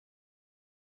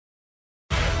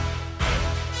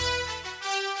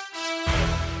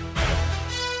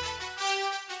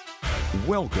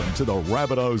Welcome to the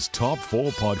Rabbitohs Top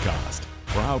 4 podcast,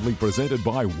 proudly presented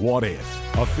by What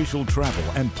If, official travel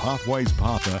and pathways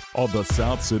partner of the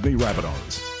South Sydney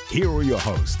Rabbitohs. Here are your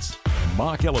hosts,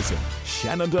 Mark Ellison,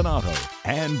 Shannon Donato,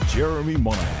 and Jeremy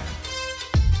Monahan.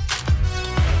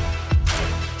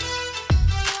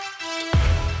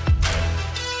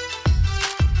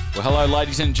 Well, hello,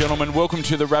 ladies and gentlemen. Welcome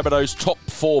to the Rabbitohs Top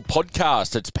 4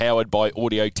 podcast. It's powered by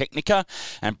Audio Technica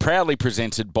and proudly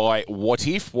presented by What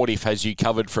If. What If has you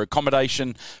covered for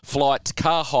accommodation, flights,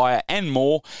 car hire and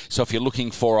more. So if you're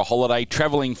looking for a holiday,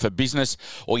 travelling for business,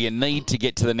 or you need to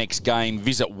get to the next game,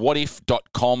 visit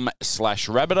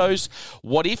whatif.com/Rabbitohs.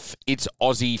 What If? It's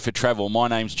Aussie for travel. My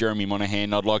name's Jeremy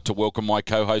Monahan. I'd like to welcome my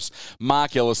co-hosts,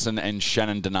 Mark Ellison and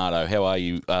Shannon Donato. How are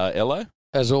you, Ello?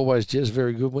 As always, Jez,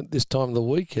 very good this time of the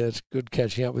week. It's good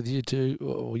catching up with you two,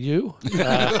 or you.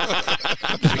 No,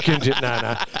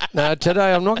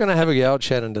 today I'm not going to have a go at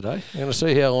Shannon today. I'm going to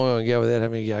see how long I can go without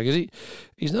having a go, because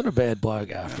he's not a bad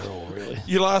bloke after all, really.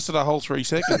 You lasted a whole 3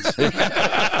 seconds. PB.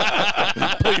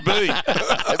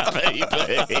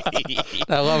 PB.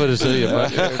 No, lovely to see you,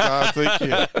 mate. Thank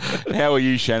you. How are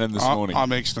you, Shannon, this morning?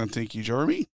 I'm excellent, thank you,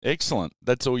 Jeremy. Excellent.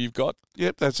 That's all you've got?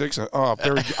 Yep, that's excellent. I'm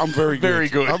very good. Very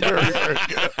good. I'm very good.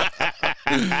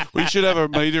 We should have a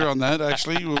meter on that,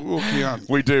 actually. We'll count.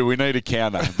 We do. We need a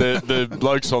counter. The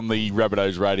blokes on the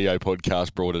Rabbitohs Radio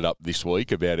podcast brought it up this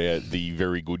week about the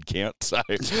very good count. So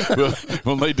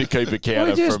we'll need to keep a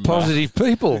counter. We're just positive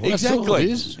people. That's all it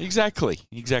is. Exactly.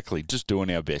 Just doing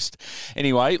our best.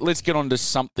 Anyway, let's get on to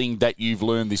something that you've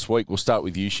learned this week. We'll start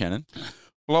with you, Shannon.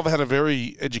 Well, I've had a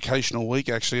very educational week,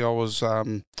 actually. I was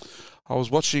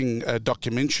watching a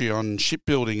documentary on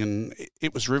shipbuilding, and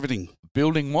it was riveting.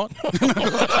 Building what?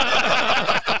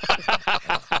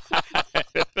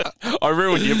 I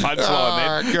ruined your punchline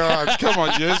then. Oh, God. Come on,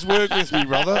 Jez. Work with me,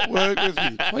 brother. Work with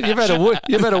me. Well, you've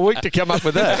had a week to come up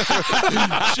with that.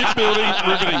 Shipbuilding,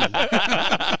 riveting.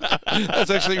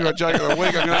 That's actually my joke of the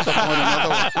week. I'm going to have to find another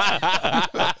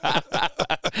one.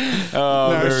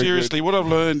 No, seriously, what I've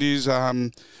learned is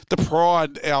the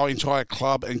pride our entire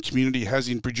club and community has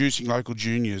in producing local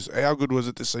juniors. How good was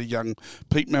it to see young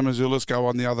Pete Mamazoulis go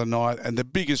on the other night, and the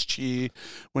biggest cheer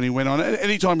when he went on.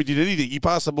 Anytime he did anything, he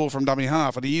passed the ball from dummy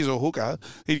half and he is a hooker,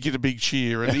 he'd get a big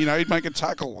cheer. And, he'd make a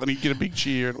tackle and he'd get a big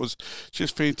cheer. And it was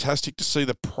just fantastic to see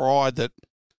the pride that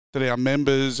our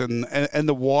members and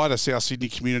the wider South Sydney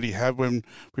community have when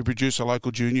we produce a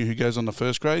local junior who goes on the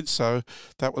first grade. So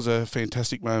that was a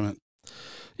fantastic moment.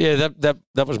 Yeah,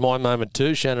 that was my moment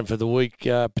too, Shannon, for the week,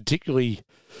 particularly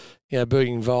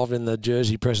being involved in the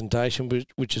jersey presentation,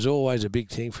 which is always a big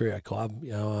thing for our club,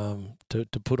 to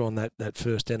put on that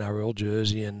first NRL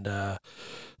jersey, and the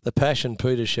passion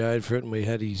Peter showed for it. And we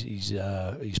had his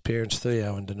parents,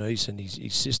 Theo and Denise, and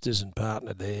his sisters and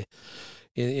partner there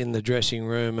in the dressing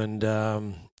room, and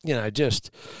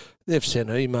just they've sent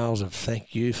emails of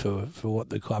thank you for what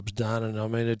the club's done, and I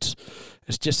mean it's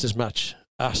just as much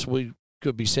us. We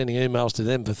could be sending emails to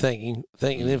them for thanking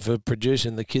them for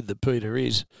producing the kid that Peter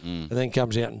is, and then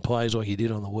comes out and plays like he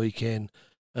did on the weekend.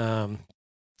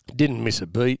 Didn't miss a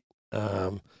beat.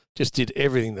 Just did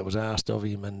everything that was asked of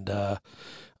him, and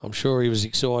I'm sure he was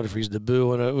excited for his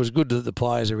debut, and it was good that the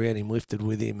players around him lifted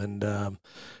with him. And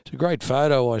it's a great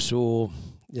photo I saw,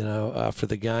 after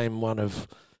the game, one of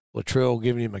Latrell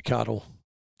giving him a cuddle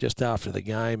just after the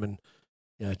game, and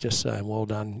just saying, "Well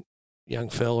done, young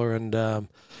fella." And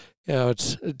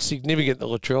it's significant that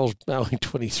Latrell's only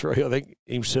 23, I think,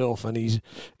 himself, and he's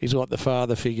like the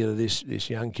father figure to this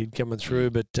young kid coming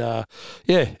through. But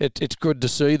it's good to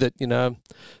see that. It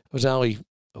was only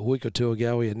a week or two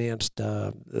ago we announced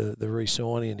the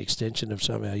re-signing and extension of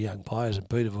some of our young players, and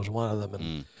Peter was one of them.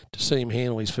 And to see him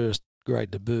handle his first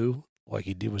grade debut like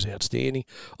he did was outstanding.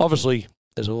 Obviously,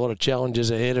 there's a lot of challenges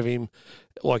ahead of him,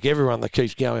 like everyone that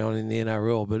keeps going on in the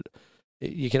NRL, but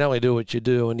you can only do what you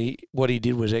do, and what he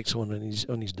did was excellent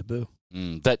on his debut.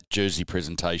 That jersey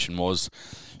presentation was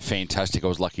fantastic. I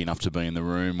was lucky enough to be in the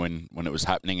room when it was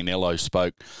happening, and Ello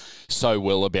spoke so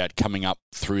well about coming up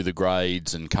through the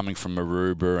grades and coming from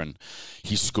Maroubra and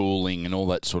his schooling and all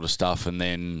that sort of stuff. And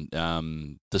then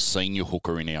the senior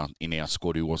hooker in our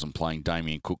squad who wasn't playing,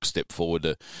 Damien Cook, stepped forward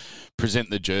to present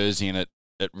the jersey, and it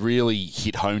really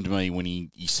hit home to me when he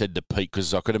said to Pete,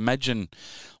 because I can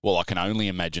only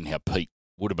imagine how Pete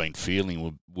would have been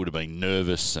feeling, would have been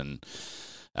nervous, and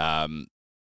I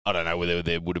don't know whether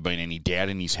there would have been any doubt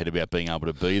in his head about being able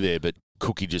to be there, but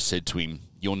Cookie just said to him,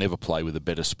 "You'll never play with a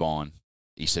better spine."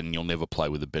 He said, "And you'll never play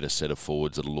with a better set of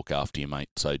forwards that'll look after you, mate,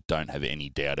 so don't have any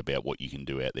doubt about what you can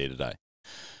do out there today."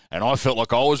 And I felt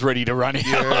like I was ready to run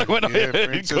out. When I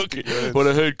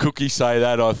heard Cookie say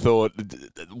that, I thought,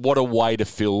 what a way to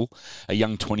fill a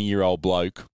young 20-year-old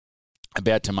bloke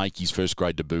about to make his first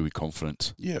grade debut with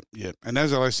confidence. Yeah. And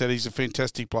as I said, he's a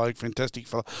fantastic bloke, fantastic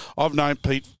fella. I've known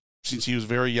Pete since he was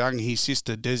very young. His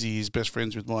sister, Desi, is best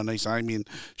friends with my niece, Amy, and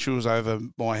she was over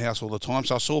my house all the time.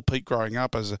 So I saw Pete growing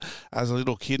up as a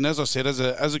little kid. And as I said, as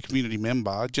a community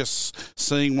member, just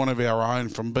seeing one of our own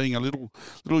from being a little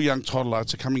young toddler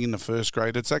to coming into first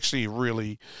grade, it's actually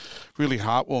really, really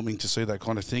heartwarming to see that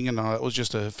kind of thing. And it was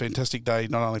just a fantastic day,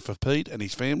 not only for Pete and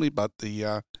his family, but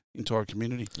the entire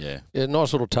community. Yeah,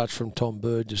 nice little touch from Tom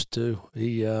Burgess too.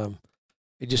 He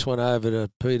just went over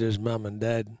to Peter's mum and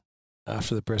dad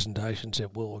after the presentation, said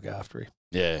we'll look after him.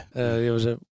 Yeah,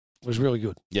 it was really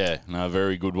good. Yeah, no,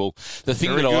 very good. Well, the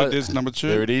thing very that good. There's number 2.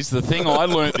 There it is. The thing I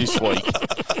learnt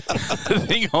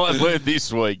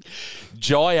this week.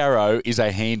 Jai Arrow is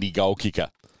a handy goal kicker.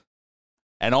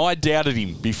 And I doubted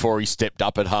him before he stepped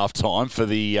up at halftime for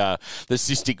the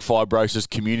Cystic Fibrosis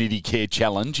Community Care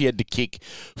Challenge. He had to kick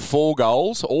 4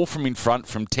 goals, all from in front,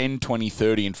 from 10, 20,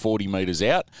 30 and 40 metres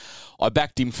out. I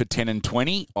backed him for 10 and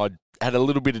 20. I had a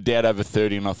little bit of doubt over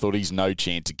 30, and I thought he's no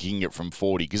chance of kicking it from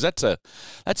 40 because that's a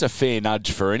fair nudge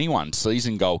for anyone,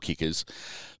 seasoned goal kickers.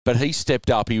 But he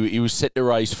stepped up. He was set to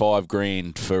raise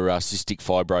 $5,000 for cystic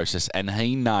fibrosis, and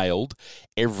he nailed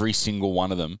every single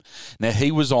one of them. Now,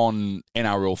 he was on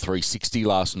NRL 360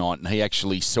 last night, and he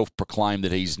actually self-proclaimed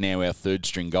that he's now our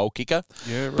third-string goal kicker.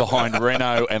 Yeah, right. Behind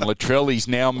Renault and Latrell. He's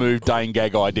now moved Dane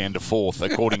Gagai down to 4th,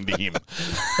 according to him.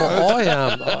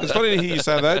 It's funny to hear you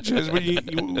say that, Jez.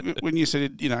 When you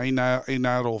said he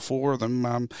nailed all 4 of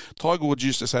them. Tiger Woods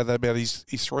used to say that about his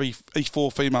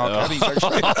 4 female caddies,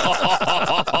 actually.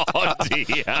 Oh,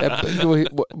 dear.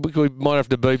 We might have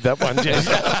to beep that one, Jess.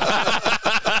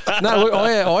 No,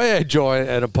 I owe Jai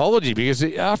an apology because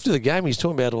after the game he's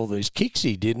talking about all these kicks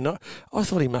he did, and I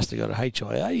thought he must have got a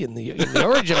HIA in the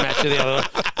Origin match of the other.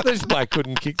 This bloke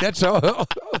couldn't kick that, so I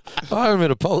owe him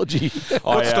an apology.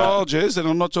 What style, Jez? And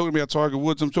I'm not talking about Tiger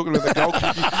Woods. I'm talking about the goal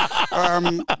kicking.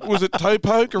 Was it toe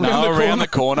poke around the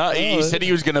corner? He said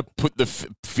he was going to put the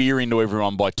fear into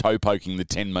everyone by toe poking the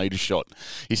 10-metre shot.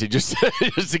 He said just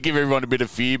to give everyone a bit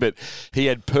of fear, but he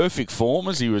had perfect form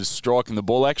as he was striking the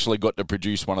ball. Actually got to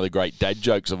produce one of the great dad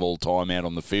jokes of all time out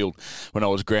on the field. When I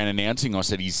was ground announcing, I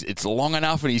said it's long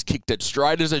enough and he's kicked it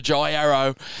straight as a Jai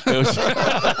Arrow. That's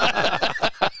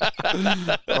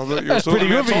pretty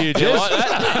good for you, Jess.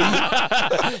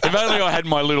 If only I had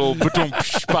my little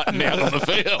button out on the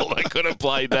field, I could have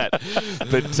played that.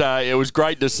 But it was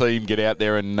great to see him get out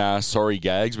there and sorry,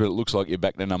 Gags, but it looks like you're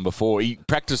back to number 4. He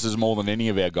practices more than any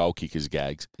of our goal kickers,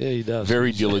 Gags. Yeah, he does.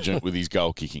 Very diligent with his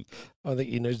goal kicking. I think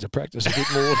he needs to practice a bit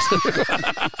more.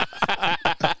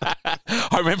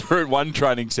 I remember at one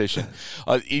training session,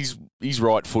 he's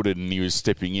right-footed and he was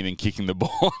stepping in and kicking the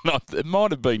ball. It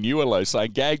might have been you, Elo,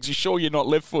 saying, Gags, you sure you're not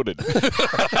left-footed?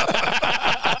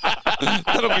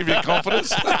 That'll give you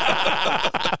confidence.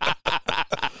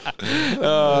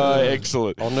 Oh,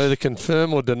 excellent. I'll neither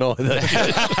confirm or deny that.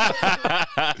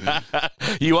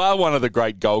 You are one of the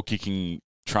great goal-kicking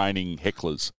training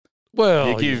hecklers. Well,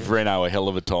 you give Renault a hell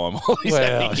of a time. So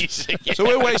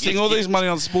we're wasting all these money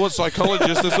on sports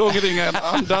psychologists. It's all getting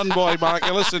undone by Mark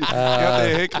Ellison out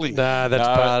there heckling. Nah,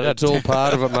 that's all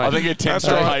part of it, mate. I think it tends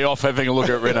to pay off having a look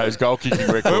at Renault's goal kicking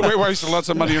record. We're wasting lots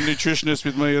of money on nutritionists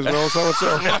with me as well, so it's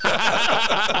all right.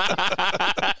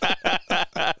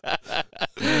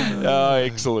 Oh,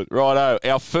 excellent. Righto.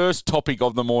 Our first topic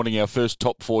of the morning, our first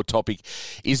top 4 topic,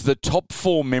 is the top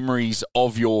 4 memories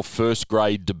of your first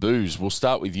grade debuts. We'll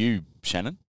start with you,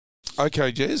 Shannon.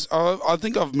 Okay, Jez. I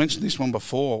think I've mentioned this one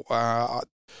before.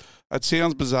 It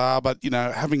sounds bizarre, but,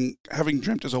 having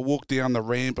dreamt as I walked down the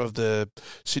ramp of the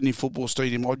Sydney Football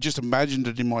Stadium, I just imagined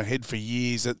it in my head for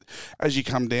years that as you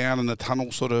come down and the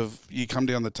tunnel you come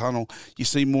down the tunnel, you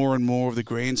see more and more of the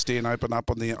grandstand open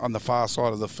up on the far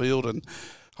side of the field. And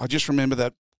I just remember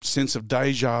that sense of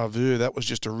deja vu. That was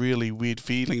just a really weird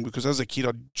feeling because as a kid,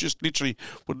 I just literally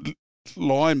would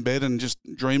lie in bed and just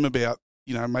dream about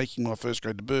making my first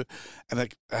grade debut.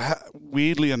 And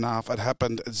weirdly enough, it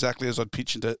happened exactly as I'd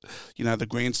pictured it, the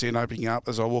grandstand opening up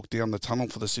as I walked down the tunnel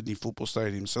for the Sydney Football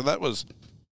Stadium. So that was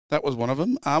one of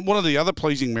them. One of the other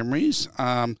pleasing memories,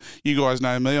 you guys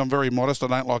know me, I'm very modest. I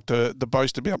don't like to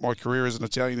boast about my career as an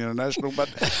Italian international, but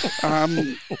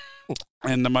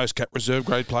and the most capped reserve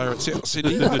grade player at South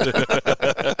Sydney.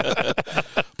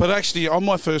 But actually, on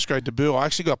my first grade debut, I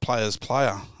actually got player's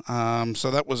player. So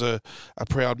that was a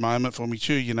proud moment for me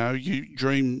too. You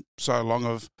dream so long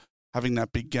of having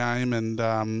that big game and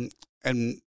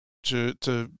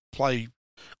to play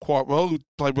quite well.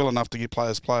 Played well enough to get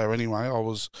Players Player anyway. I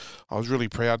was really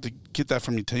proud to get that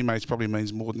from your teammates. Probably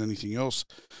means more than anything else,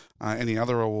 any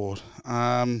other award.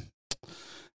 And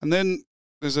then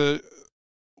there's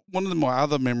one of my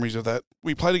other memories of that.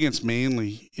 We played against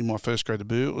Manly in my first grade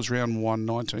debut. It was round 1,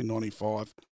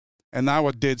 1995, and they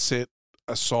were dead set.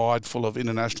 A side full of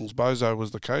internationals. Bozo was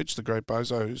the coach, the great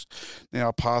Bozo, who's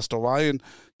now passed away. And,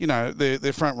 you know,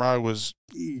 their front row was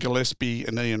Gillespie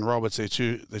and Ian Roberts, their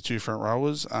two front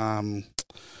rowers.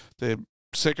 Their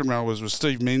second row was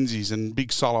Steve Menzies and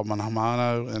Big Solomon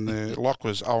Hamano, and their lock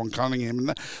was Owen Cunningham.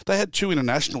 And they had two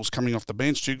internationals coming off the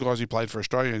bench, two guys who played for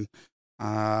Australia,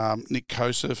 Nick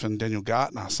Kosef and Daniel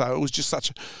Gartner. So it was just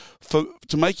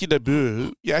to make your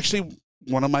debut, you actually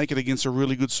want to make it against a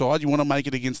really good side. You want to make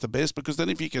it against the best, because then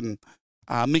if you can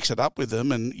mix it up with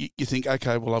them and you think,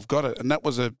 okay, well, I've got it. And that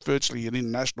was virtually an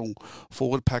international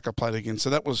forward pack I played against. So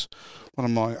that was one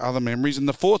of my other memories. And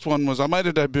the fourth one was I made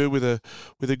a debut with a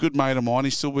good mate of mine.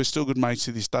 We're still good mates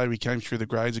to this day. We came through the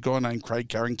grades, a guy named Craig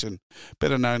Carrington,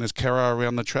 better known as Caro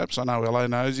around the traps. I know LA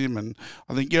knows him, and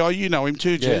I think, yeah, you know him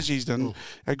too, Jez. He's done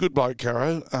a good bloke,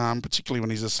 Caro, particularly when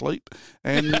he's asleep.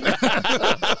 And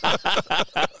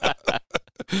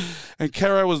and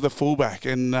Caro was the fullback,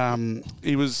 and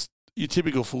he was your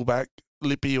typical fullback,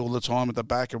 lippy all the time at the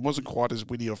back, and wasn't quite as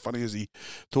witty or funny as he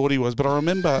thought he was. But I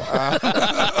remember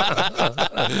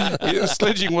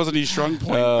sledging wasn't his strong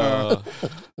point.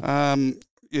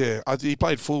 He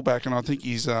played fullback, and I think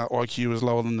his IQ was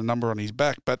lower than the number on his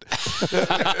back. But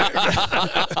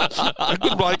a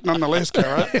good bloke nonetheless,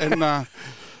 Caro.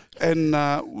 And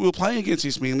we were playing against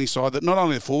this Manly side that not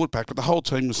only the forward pack, but the whole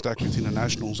team was stacked with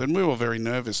internationals. And we were very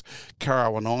nervous,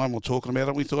 Caro and I, were talking about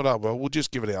it. We thought, oh, well, we'll just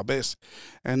give it our best.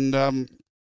 And in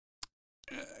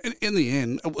the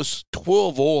end, it was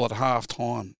 12-all at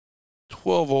half-time.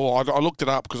 12-all. I looked it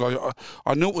up because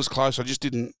I knew it was close. I just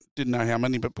didn't know how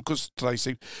many. But because today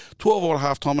said 12-all at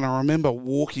half-time, and I remember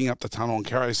walking up the tunnel and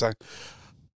Caro saying,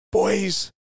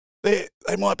 boys, they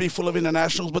might be full of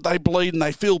internationals, but they bleed and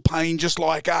they feel pain just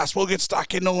like us. We'll get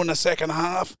stuck in the second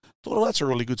half. Thought, well, that's a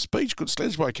really good speech. Good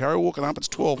sledge by Caro. Walking up, it's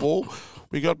 12-all.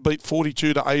 We got beat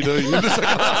 42-18 in the second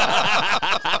half.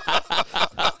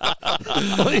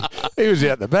 He was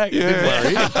out the back. Yeah. Didn't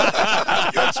worry.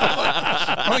 That's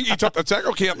right. I think he topped the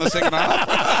tackle count in the second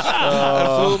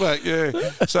half. Fullback, yeah.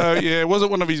 So, yeah, it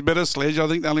wasn't one of his better sledge. I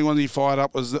think the only one he fired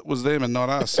up was them and not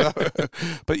us. So,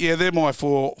 but, yeah, they're my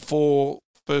four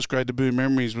first grade debut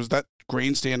memories. Was that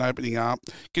grandstand opening up,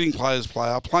 getting Players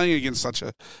Player, playing against such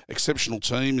a exceptional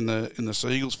team in the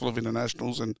Seagulls, full of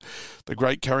internationals, and the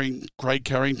great Craig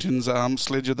Carrington's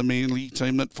sledge of the Manly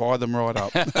team that fired them right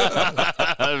up.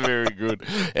 Very good.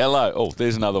 Hello. Oh,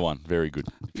 there's another one. Very good.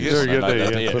 Yes, very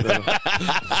good. There,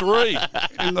 3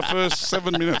 in the first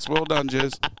 7 minutes. Well done,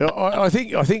 Jez. I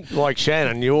think like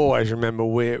Shannon, you always remember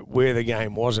where the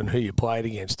game was and who you played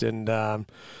against, and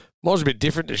mine was a bit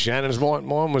different to Shannon's.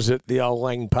 Mine was at the old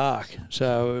Lang Park,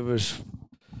 so it was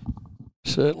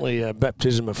certainly a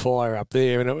baptism of fire up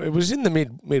there. And it was in the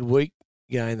midweek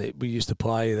game that we used to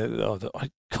play.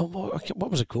 What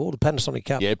was it called? The Panasonic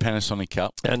Cup. Yeah, Panasonic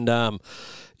Cup. And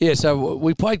so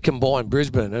we played combined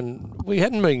Brisbane, and we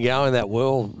hadn't been going that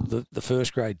well, the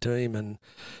first grade team,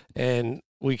 and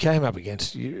we came up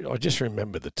against you. I just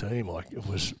remember the team like it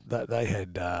was that they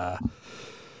had.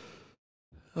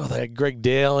 They had Greg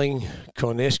Dowling,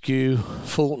 Cornescu,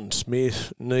 Fulton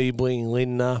Smith, Niebling,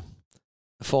 Lindner.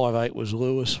 The 5'8" was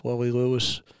Wally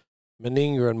Lewis,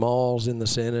 Meninga and Miles in the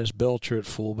centres, Belcher at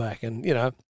fullback. And, you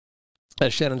know,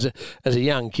 as Shannon's as a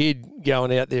young kid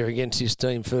going out there against his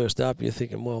team first up, you're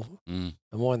thinking, well, am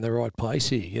I in the right place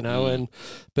here, you know?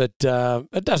 But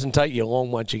it doesn't take you long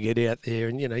once you get out there.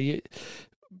 And, you know, you're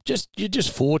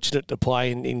just fortunate to play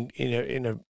in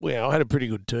a well, I had a pretty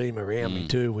good team around me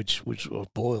too, which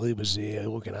Boyle was there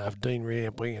looking after Dean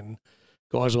Rampling and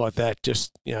guys like that,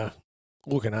 just, you know,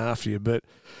 looking after you. But,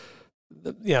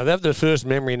 you know, that's the first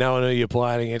memory knowing who you're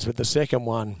playing against. But the second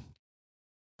one,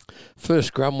 first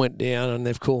scrum went down and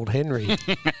they've called Henry.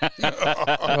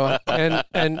 Right.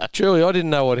 And truly, I didn't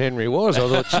know what Henry was. I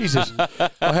thought, Jesus,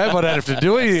 I hope I don't have to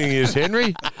do anything to this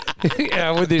Henry. You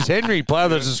know, with this Henry player,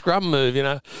 there's a scrum move, you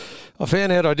know. I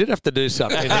found out I did have to do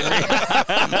something, Henry. Run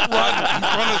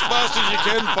as fast as you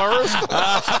can, Forrest.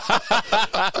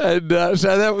 And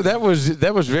so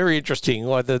that was very interesting.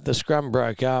 Like the scrum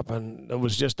broke up and it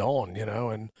was just on, you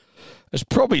know, and it's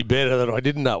probably better that I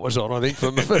didn't know it was on, I think,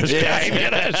 from the first game.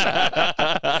 You know?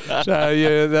 So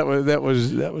yeah, that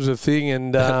was a thing.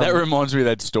 And that reminds me of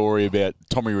that story about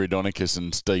Tommy Raudonikis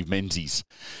and Steve Menzies,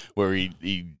 where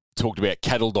he talked about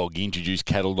Cattle Dog. He introduced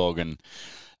Cattle Dog, and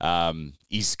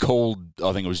He's called,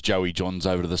 I think it was Joey Johns,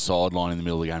 over to the sideline in the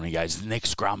middle of the game, and he goes, "The next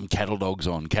scrum, Cattle Dog's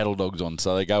on, Cattle Dog's on."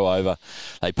 So they go over,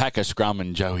 they pack a scrum,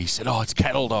 and Joey said, "Oh, it's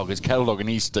Cattle Dog, it's Cattle Dog." And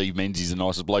he's Steve Menzies, the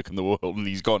nicest bloke in the world, and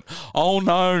he's gone, "Oh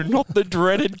no, not the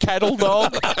dreaded Cattle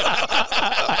Dog."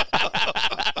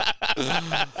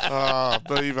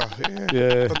 Beaver.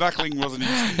 Yeah. The knuckling wasn't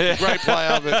his great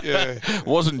player, but yeah.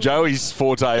 Wasn't Joey's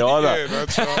forte either. Yeah,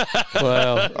 that's right.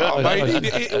 Well, Mate,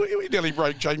 he nearly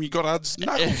broke Jamie Goddard's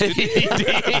knuckles, didn't he?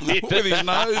 With his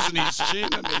nose and his chin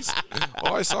and his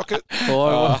eye socket.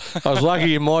 Well, I was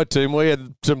lucky in my team. We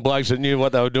had some blokes that knew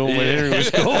what they were doing when Henry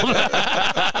was called.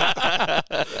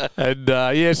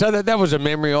 And, so that was a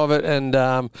memory of it. And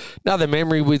another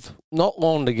memory with not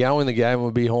long to go in the game,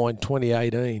 we're behind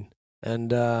 2018.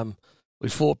 And we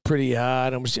fought pretty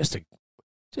hard. And it was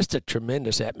just a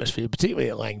tremendous atmosphere, particularly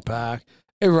at Lang Park.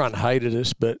 Everyone hated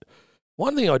us. But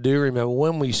one thing I do remember,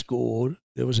 when we scored,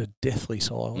 there was a deathly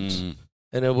silence. Mm.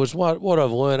 And it was what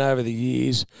I've learned over the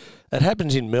years. It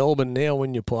happens in Melbourne now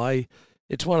when you play.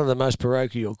 It's one of the most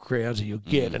parochial crowds that you'll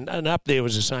get. And up there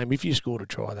was the same. If you scored a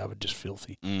try, they were just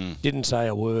filthy. Didn't say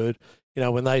a word. You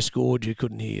know, when they scored, you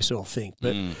couldn't hear yourself think.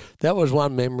 But that was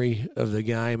one memory of the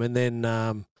game. And then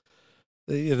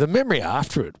the memory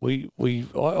after it, I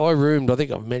roomed, I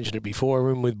think I've mentioned it before, I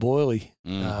roomed with Boyley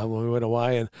when we went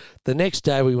away. And the next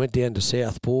day we went down to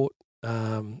Southport.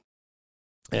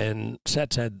 And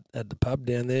Sats had the pub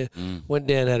down there. Went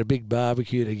down, had a big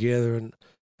barbecue together, and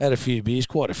had a few beers,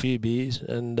 quite a few beers.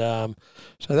 And so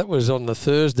that was on the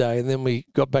Thursday. And then we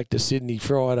got back to Sydney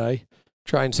Friday,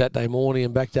 trained Saturday morning,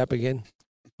 and backed up again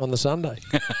on the Sunday.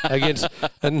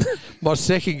 And my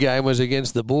second game was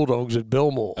against the Bulldogs at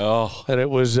Belmore. Oh. And it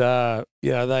was, that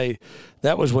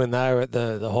was when they were at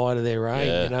the height of their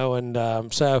reign, you know.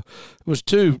 And so it was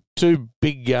two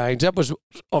big games. That was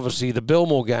obviously the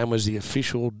Belmore game was the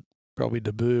official probably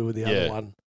debut, with the other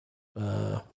one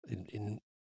in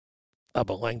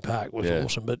Upper Lang Park was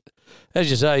awesome. But as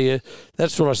you say,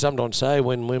 that's what I sometimes say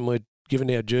when we're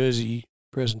giving our jersey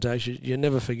presentation, you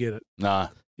never forget it. No.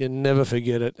 You never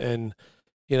forget it. And,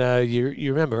 you know,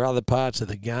 you remember other parts of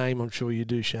the game. I'm sure you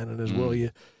do, Shannon, as well.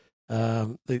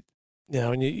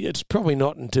 It's probably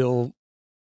not until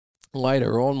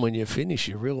later on when you finish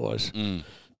you realise, you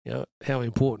know, how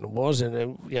important it was,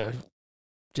 and you know,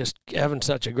 just having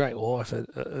such a great life at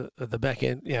the back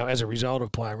end, you know, as a result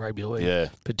of playing rugby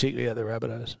league, particularly at the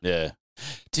Rabbitohs. Yeah,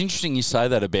 it's interesting you say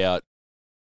that about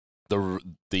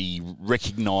the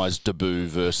recognised debut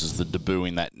versus the debut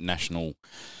in that national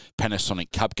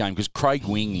Panasonic Cup game, because Craig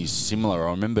Wing is similar.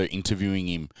 I remember interviewing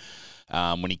him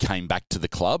when he came back to the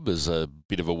club as a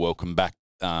bit of a welcome back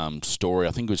story.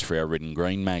 I think it was for our Red and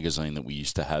Green magazine that we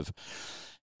used to have.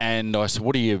 And I said,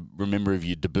 "What do you remember of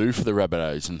your debut for the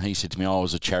Rabbitohs?" And he said to me, "Oh, it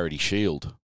was a Charity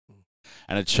Shield."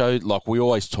 And it showed, like, we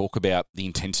always talk about the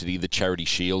intensity of the Charity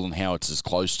Shield and how it's as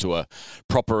close to a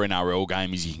proper NRL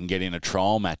game as you can get in a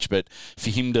trial match. But for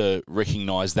him to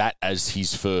recognise that as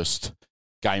his first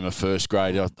game of first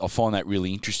grade, I find that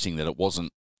really interesting, that it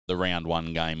wasn't the round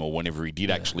one game or whenever he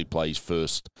did actually play his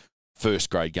first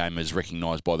grade game as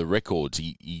recognised by the records.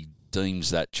 He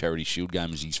deems that Charity Shield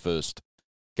game as his first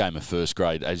game of first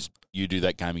grade, as you do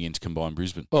that game against Combined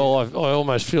Brisbane. Well, I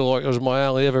almost feel like it was my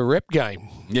only ever rep game.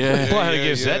 Yeah. Playing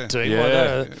against that team.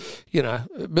 Yeah. You know,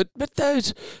 but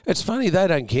those, it's funny, they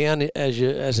don't count as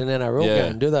an NRL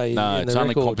game, do they? No, in it's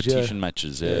only competition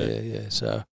matches. Yeah.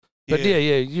 So, but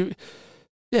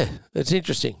it's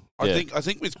interesting. I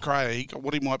think with Craig,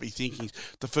 what he might be thinking is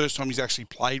the first time he's actually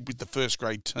played with the first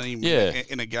grade team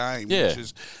in a game. Yeah.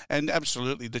 And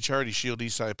absolutely, the Charity Shield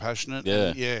is so passionate.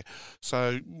 Yeah. And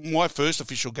so my first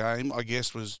official game, I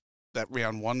guess, was that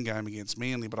round one game against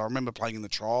Manly, but I remember playing in the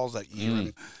trials that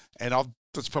year, and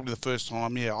that's probably the first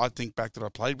time, I think back that I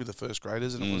played with the first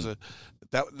graders, and it was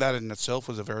that in itself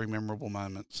was a very memorable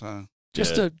moment. So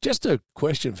just a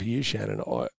question for you, Shannon.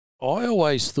 I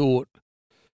always thought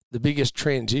the biggest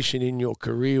transition in your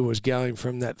career was going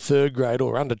from that third grade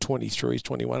or under 23s,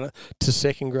 21 to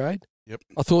second grade. Yep.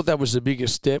 I thought that was the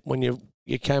biggest step when you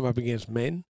came up against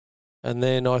men. And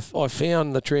then I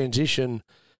found the transition.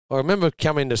 I remember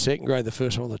coming to second grade the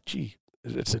first time, I thought, gee,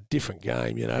 it's a different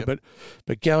game, you know. Yep.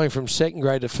 But going from second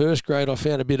grade to first grade, I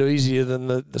found a bit easier than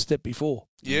the step before.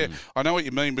 Yeah, I know what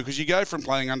you mean, because you go from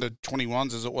playing under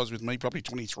 21s, as it was with me, probably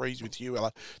 23s with you,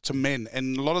 Ella, to men.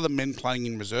 And a lot of the men playing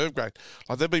in reserve grade,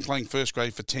 like they've been playing first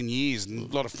grade for 10 years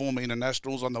and a lot of former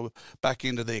internationals on the back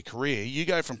end of their career. You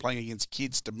go from playing against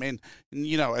kids to men, and,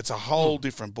 you know, it's a whole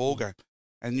different ballgame.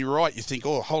 And you're right, you think,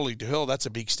 oh, holy hell, that's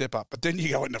a big step up. But then you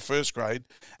go into first grade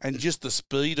and just the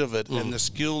speed of it and the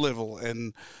skill level,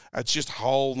 and it's just a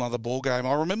whole nother ball game.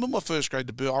 I remember my first grade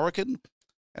debut, I reckon,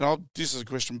 and this is a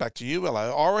question back to you,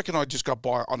 Ello. I reckon I just got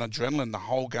by on adrenaline the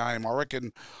whole game. I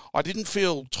reckon I didn't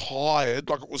feel tired,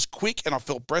 like it was quick and I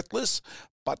felt breathless.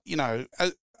 But, you know,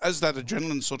 as that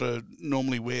adrenaline sort of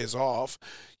normally wears off,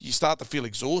 you start to feel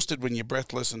exhausted when you're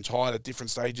breathless and tired at different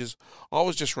stages. I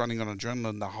was just running on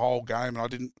adrenaline the whole game, and I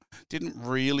didn't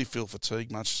really feel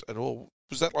fatigue much at all.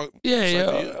 Was that like?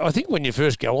 Yeah. I think when you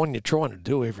first go on, you're trying to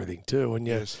do everything too. And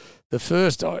it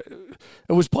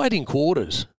was played in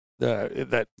quarters.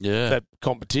 That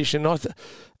competition.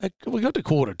 We got to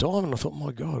quarter time, and I thought,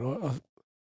 my God,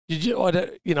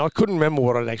 I couldn't remember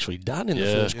what I'd actually done in the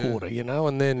first quarter, you know,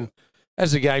 and then.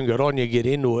 As the game got on, you get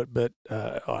into it, but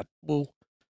the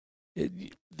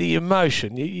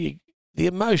emotion, the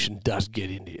emotion does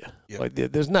get into you. Yep. Like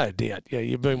there's no doubt. Yeah,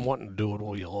 you've been wanting to do it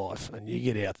all your life, and you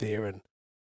get out there, and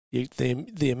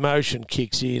the emotion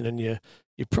kicks in, and you're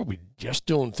probably just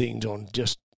doing things on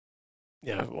just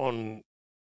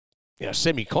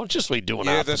semi-consciously doing.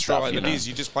 Yeah, that's stuff, right. It is.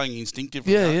 You're just playing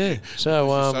instinctively. Yeah. So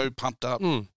you're so pumped up.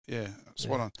 Yeah.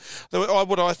 Spot on.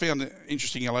 What I found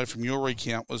interesting, Ello, from your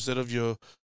recount was that of your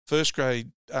first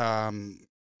grade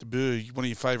debut, one of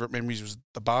your favourite memories was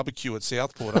the barbecue at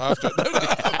Southport after.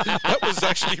 That was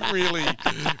actually really,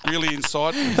 really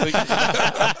insightful.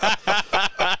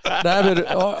 No,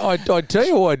 but I tell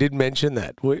you why I did mention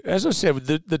that. As I said,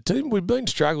 the team, we've been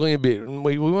struggling a bit, and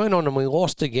we went on and we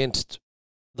lost against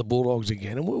the Bulldogs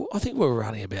again, and I think we were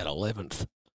running about 11th.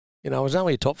 You know, it was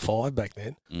only a top 5 back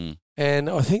then. And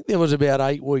I think there was about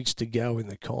 8 weeks to go in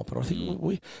the comp. And I think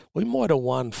we might have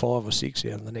won 5 or 6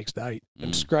 out of the next 8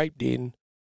 and scraped in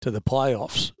to the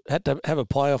playoffs. Had to have a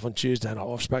playoff on Tuesday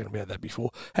night. I've spoken about that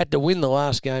before. Had to win the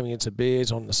last game against the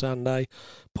Bears on the Sunday.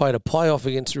 Played a playoff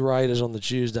against the Raiders on the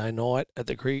Tuesday night at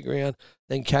the cricket ground.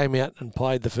 Then came out and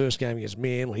played the first game against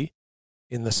Manly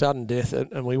in the sudden death,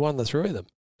 and we won the 3 of them.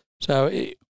 So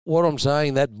what I'm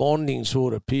saying, that bonding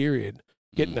sort of period,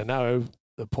 getting to know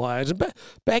the players. And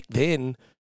back then,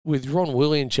 with Ron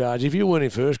Willie in charge, if you weren't in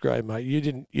first grade, mate, you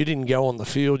didn't go on the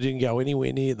field, you didn't go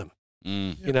anywhere near them.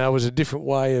 You know, it was a different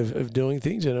way of doing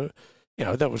things, and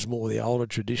that was more the older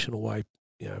traditional way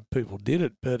people did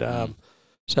it. But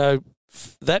so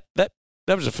that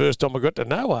was the first time I got to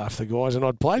know half the guys, and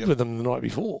I'd played with them the night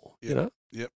before. Yep.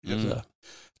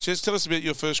 Just tell us about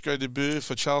your first grade debut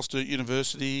for Charles Sturt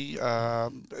University. I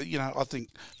think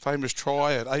famous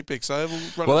try at Apex Oval.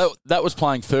 Well, that was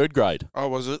playing third grade. Oh,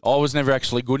 was it? I was never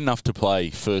actually good enough to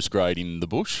play first grade in the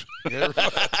bush. Yeah, right.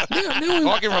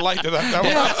 I can relate to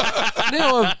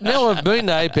that. Now I've been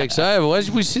to Apex Oval. As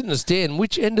we sit in the stand,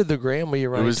 which end of the ground were you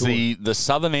running? It was the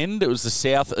southern end. It was the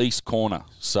southeast corner.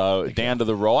 So down to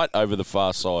the right over the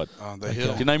far side. Oh, the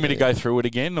hill. Do you need me to go through it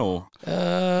again, or?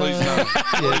 Please no.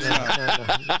 Please no.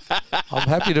 I'm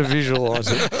happy to visualise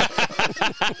it.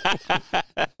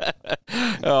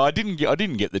 I didn't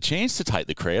get the chance to take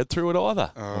the crowd through it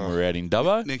either when we were out in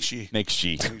Dubbo. Next year.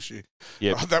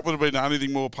 Yeah, that would have been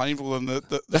anything more painful than the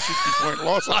 60-point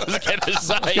loss. I was going to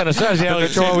say. I was going to say, it's the only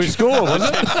try we scored,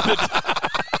 wasn't it?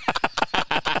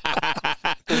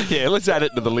 Yeah, let's add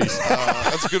it to the list.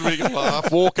 That's a good way to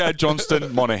laugh. Walker,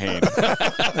 Johnston, Monaghan.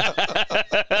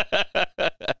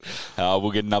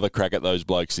 We'll get another crack at those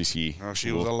blokes this year. Oh,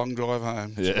 she was a long drive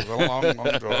home. Yeah. She was a long,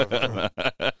 long drive home.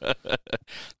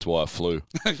 That's why I flew.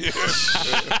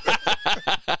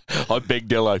 I begged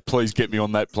Dello, please get me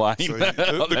on that plane. See,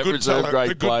 the good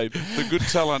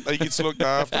talent, he gets looked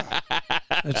after.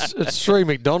 It's 3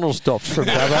 McDonald's stops from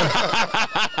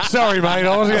Dubbo. Sorry, mate,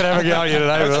 I wasn't going to have a go at you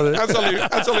today.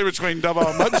 That's only between Dubbo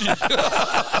and Mudgee.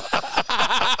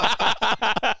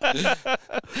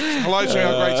 Hello to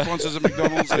our great sponsors at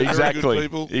McDonald's. They're very good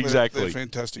people. Exactly. They're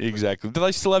fantastic. Exactly. Do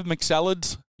they still have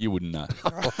McSalads? You wouldn't know.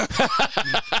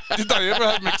 Did they ever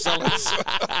have McSalads?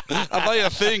 Are they a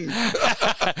thing?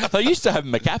 They used to have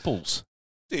McApples.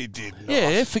 They did not.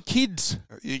 Yeah, for kids.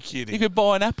 You're kidding. You could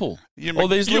buy an apple. Or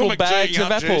there's little bags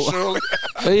of apple.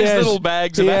 There's little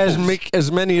bags of apples. He has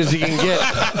as many as he can get.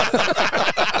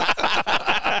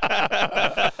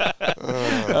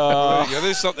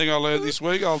 There's something I learned this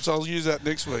week. I'll use that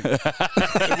next week. There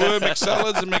were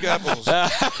McSalads and McApples.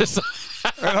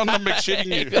 And I'm not McShitting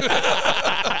you.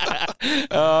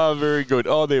 Oh, very good.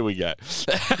 Oh, there we go.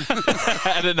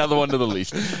 Add another one to the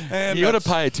list. And You got to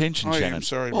pay attention, Shannon. I'm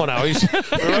sorry. Oh, no, he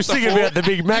was thinking about the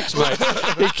Big Macs, mate.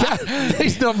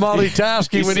 He's not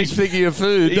multitasking when he's thinking of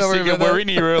food. He's Don't worry thinking, about we're that. in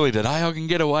here early today. I can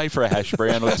get away for a hash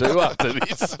brown or two after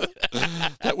this.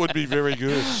 That would be very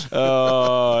good.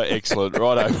 Oh, excellent.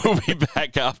 Righto, we'll be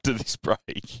back after this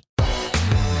break.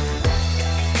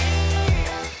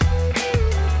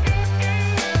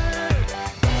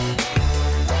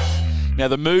 Now,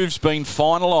 the move's been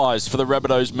finalised for the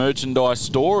Rabbitohs merchandise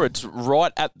store. It's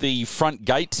right at the front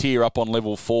gates here up on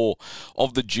level 4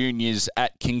 of the juniors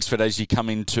at Kingsford as you come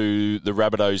into the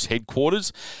Rabbitohs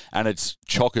headquarters. And it's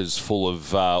chockers full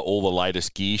of all the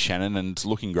latest gear, Shannon, and it's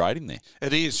looking great in there.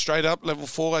 It is straight up level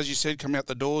 4, as you said, come out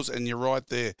the doors and you're right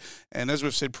there. And as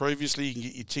we've said previously, you can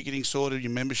get your ticketing sorted,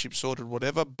 your membership sorted,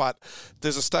 whatever. But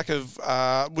there's a stack of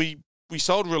we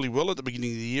sold really well at the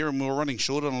beginning of the year, and we were running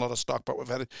short on a lot of stock, but we've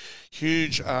had a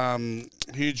huge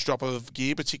drop of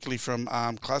gear, particularly from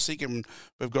Classic, and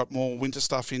we've got more winter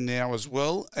stuff in now as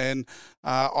well. And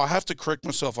I have to correct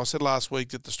myself. I said last week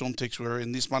that the Storm Techs were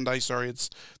in this Monday. Sorry, it's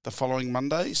the following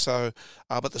Monday. So,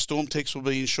 but the Storm Techs will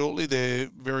be in shortly. They're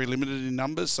very limited in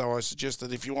numbers, so I suggest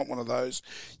that if you want one of those,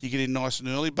 you get in nice and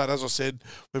early. But as I said,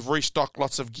 we've restocked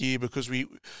lots of gear because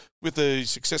with the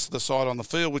success of the side on the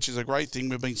field, which is a great thing,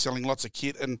 we've been selling lots of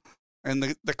kit, and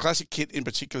the Classic kit in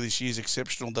particular this year is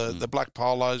exceptional. The black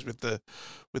polos with the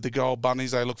gold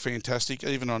bunnies, they look fantastic,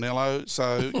 even on Ello.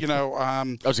 So,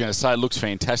 I was going to say, it looks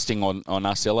fantastic on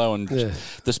us, Ello, and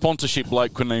the sponsorship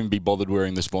bloke couldn't even be bothered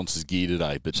wearing the sponsor's gear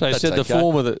today. But so you said okay.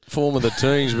 the form of the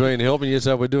team's been helping you,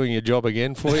 so we're doing your job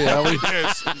again for you, are we?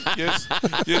 yes,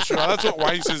 right. That's what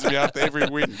Wayne says to me after every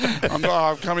win.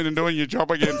 I'm coming and doing your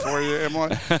job again for you, am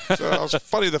I? So I was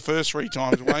funny the first 3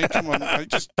 times, Wayne. Come on, mate.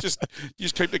 Just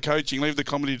keep the coaching, leave the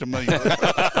comedy to me.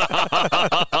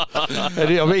 I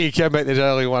bet you came back, there's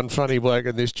only one funny bloke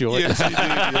in this joint. Yes, he did,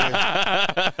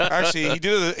 yeah. Actually,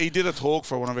 he did a talk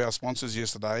for one of our sponsors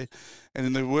yesterday, and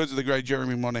in the words of the great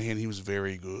Jeremy Monaghan, he was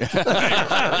very good.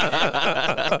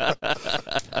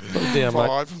 Down,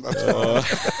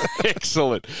 5.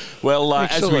 Excellent. Well,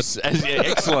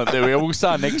 excellent. There we are. We'll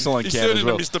start an excellent He's count as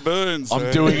well. Mr. Burns.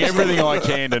 I'm doing everything I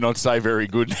can to not say very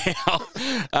good now.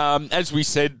 As we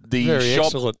said, the very shop.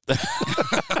 Excellent.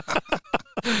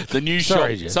 The new shop,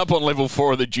 it's up on level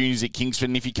 4 of the juniors at Kingsford,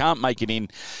 and if you can't make it in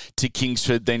to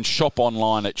Kingsford, then shop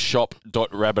online at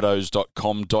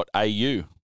shop.rabbitohs.com.au.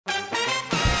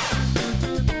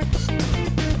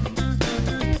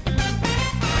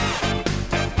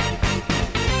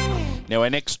 Now, our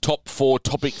next top 4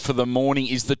 topic for the morning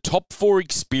is the top 4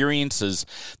 experiences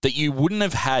that you wouldn't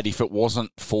have had if it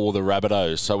wasn't for the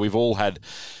Rabbitohs. So we've all had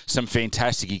some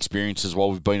fantastic experiences while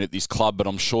we've been at this club, but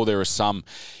I'm sure there are some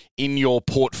in your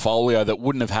portfolio that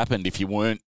wouldn't have happened if you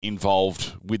weren't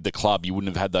involved with the club. You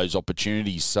wouldn't have had those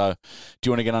opportunities. So do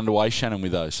you want to get underway, Shannon,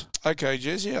 with those? Okay,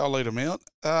 Jez, yeah, I'll lead them out.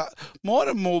 Mine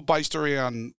are more based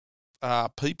around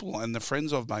people and the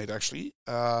friends I've made, actually.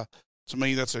 To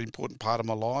me, that's an important part of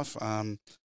my life.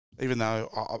 Even though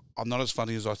I'm not as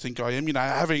funny as I think I am,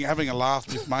 having a laugh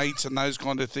with mates and those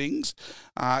kind of things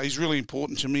is really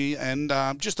important to me, and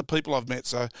just the people I've met.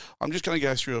 So I'm just going to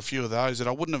go through a few of those that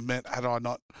I wouldn't have met had I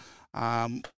not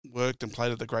worked and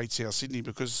played at the Great South Sydney,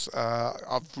 because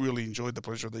I've really enjoyed the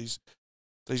pleasure of these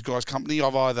guys' company.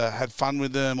 I've either had fun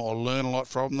with them or learned a lot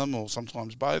from them, or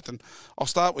sometimes both. And I'll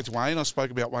start with Wayne. I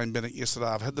spoke about Wayne Bennett yesterday.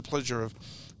 I've had the pleasure of,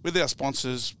 with our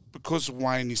sponsors, because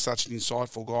Wayne is such an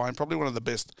insightful guy and probably one of the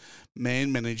best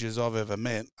man managers I've ever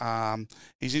met.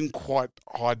 He's in quite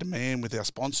high demand with our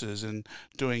sponsors and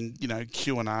doing,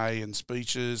 Q&A and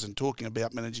speeches and talking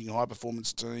about managing high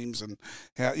performance teams, and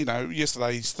how,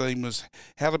 yesterday's theme was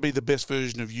how to be the best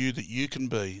version of you that you can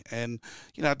be. And,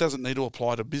 it doesn't need to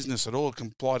apply to business at all. It can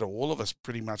apply to all of us,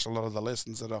 pretty much, a lot of the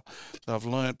lessons that I've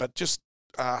learned. But just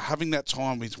having that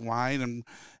time with Wayne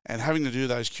and having to do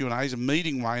those Q&As and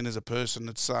meeting Wayne as a person,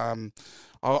 it's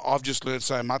I've just learned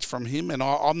so much from him. And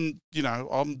I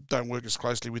don't work as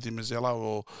closely with him as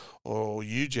Ello or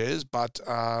you, Jez, but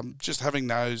just having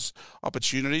those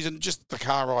opportunities, and just the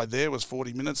car ride there was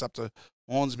 40 minutes up to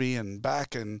Hornsby and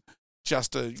back, and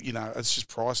just it's just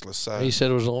priceless. So he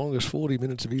said it was the longest 40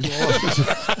 minutes of his life.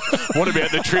 What about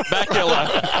the trip back, Ello?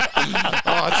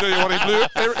 I tell you what, he blew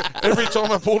every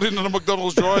time I pulled into the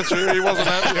McDonald's drive-thru, he wasn't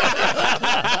happy.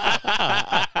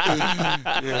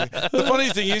 Yeah. The funny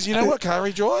thing is, you know what car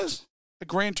he drives? A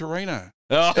Gran Torino.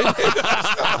 Oh.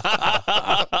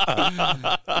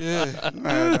 Yeah,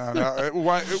 no.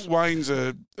 Wayne's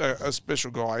a special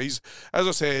guy. He's, as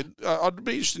I said, I'd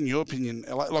be interested in your opinion.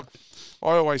 Like,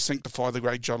 I always sanctify the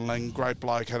great John Lang, great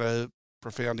bloke, had a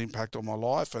profound impact on my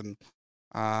life and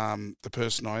the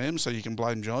person I am. So you can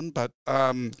blame John, but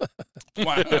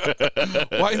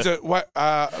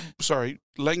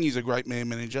Langy's a great man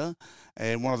manager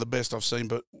and one of the best I've seen.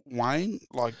 But Wayne,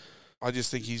 I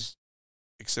just think he's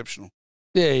exceptional.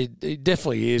 Yeah, he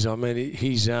definitely is. I mean,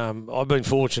 he's. I've been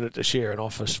fortunate to share an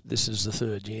office. This is the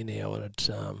third year now, and it's.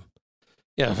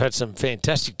 I've had some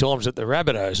fantastic times at the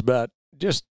Rabbitohs, but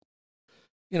just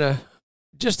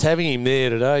having him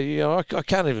there today, I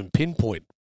can't even pinpoint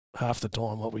half the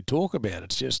time what we talk about.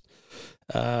 It's just,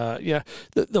 the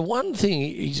one thing,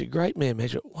 he's a great man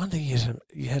manager. One thing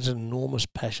he has an enormous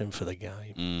passion for the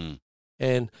game,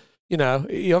 and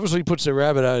he obviously puts the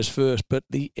Rabbitohs first, but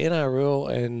the NRL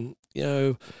and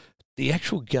the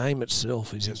actual game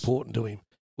itself is important to him,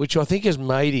 which I think has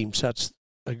made him such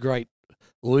a great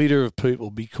leader of people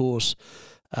because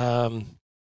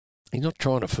he's not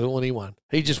trying to fool anyone.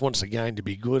 He just wants the game to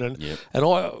be good, and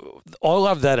I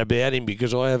love that about him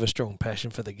because I have a strong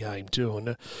passion for the game too,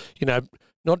 and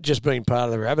not just being part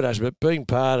of the Rabbitohs, but being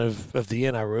part of the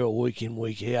NRL week in,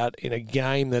 week out in a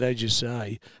game that, as you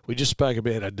say, we just spoke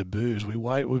about our debuts.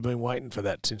 We've been waiting for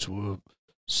that since we were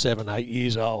 7, 8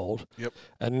 years old. Yep.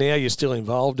 And now you're still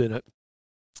involved in it.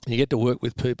 You get to work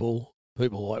with people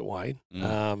like Wayne.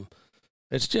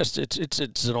 It's just it's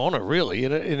an honour really,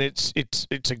 and it's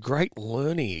a great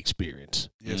learning experience.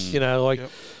 Yes. It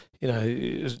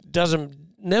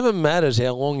never matters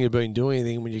how long you've been doing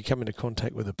anything when you come into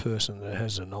contact with a person that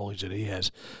has the knowledge that he has,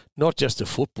 not just of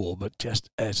football, but just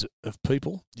as of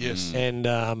people. Yes. And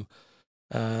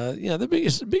the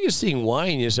biggest thing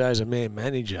Wayne, you say, as a man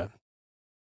manager,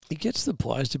 he gets the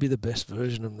players to be the best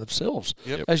version of themselves,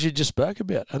 as you just spoke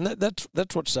about, and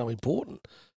that's what's so important.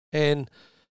 And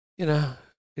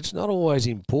it's not always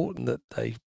important that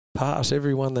they pass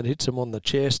everyone that hits them on the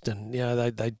chest, and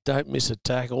they don't miss a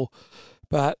tackle,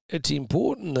 but it's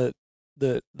important that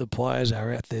the players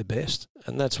are at their best,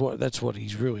 and that's what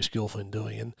he's really skillful in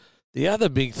doing. And the other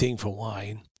big thing for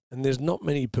Wayne, and there's not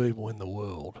many people in the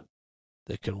world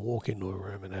that can walk into a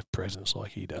room and have presence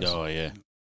like he does. Oh yeah.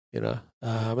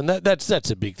 And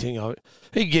that's a big thing.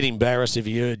 He'd get embarrassed if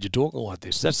he heard you talking like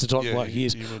this. That's the type of he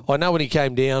is. I know when he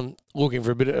came down looking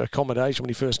for a bit of accommodation when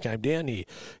he first came down here,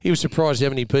 he was surprised how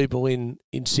many people in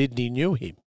Sydney knew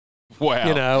him. Wow.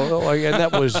 And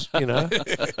that was,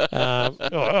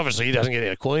 obviously he doesn't get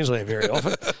out of Queensland very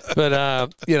often, but,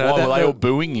 Why were they all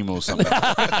booing him or something?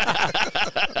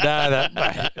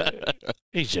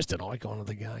 He's just an icon of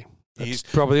the game. He's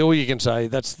probably all you can say.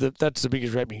 That's the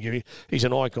biggest rap you can give you. He's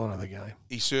an icon of the game.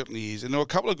 He certainly is. And there were a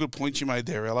couple of good points you made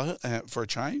there, Ella, for a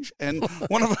change. And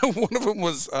one of them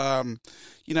was,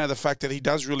 the fact that he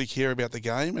does really care about the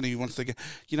game and he wants to get.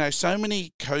 So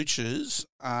many coaches,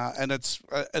 and it's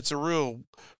a real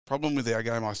problem with our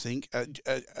game, I think.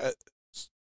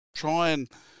 Try and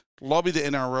lobby the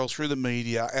NRL through the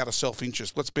media out of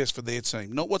self-interest. What's best for their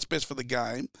team, not what's best for the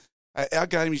game. Our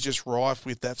game is just rife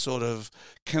with that sort of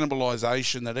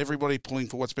cannibalisation, that everybody pulling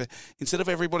for what's best instead of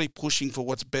everybody pushing for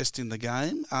what's best in the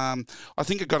game. I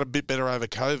think it got a bit better over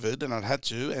COVID, and it had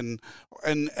to,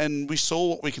 and we saw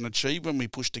what we can achieve when we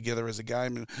push together as a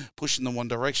game and push in the one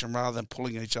direction rather than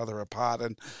pulling each other apart.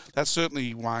 And that's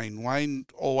certainly Wayne. Wayne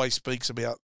always speaks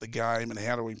about the game and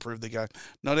how to improve the game,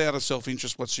 not out of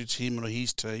self-interest what suits him or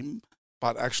his team,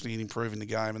 but actually in improving the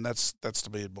game, and that's to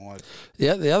be admired.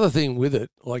 Yeah, the other thing with it,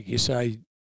 like you say,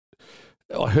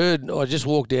 I just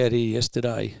walked out here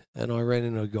yesterday and I ran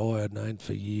into a guy I'd known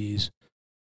for years,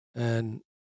 and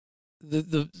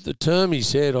the term he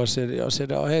said, I said, how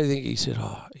do you think? He said,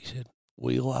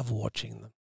 we love watching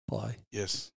them play.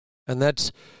 Yes, and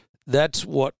that's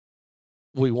what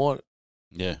we want.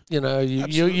 Yeah,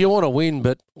 you want to win,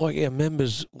 but like our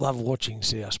members love watching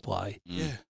South play.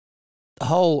 Yeah. The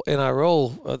whole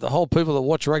NRL, the whole people that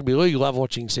watch rugby league love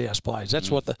watching South plays. That's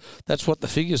what the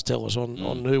figures tell us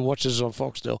on who watches on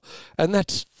Foxtel, and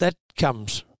that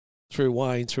comes through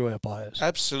Wayne, through our players.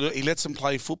 Absolutely, he lets them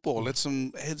play football, lets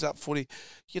them heads up footy.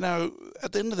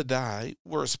 At the end of the day,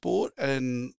 we're a sport,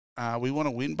 and we want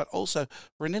to win, but also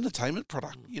we're an entertainment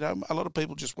product. A lot of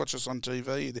people just watch us on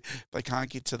TV; they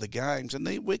can't get to the games,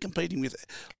 and we're competing with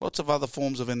lots of other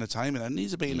forms of entertainment, and it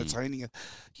needs to be entertaining.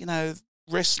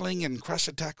 Wrestling and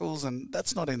crusher tackles, and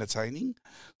that's not entertaining.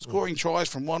 Scoring tries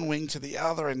from one wing to the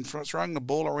other and throwing the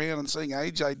ball around and seeing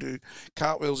AJ do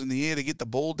cartwheels in the air to get the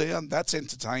ball down, that's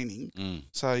entertaining.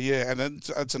 So, yeah, and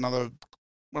that's another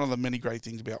one of the many great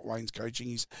things about Wayne's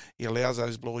coaching is he allows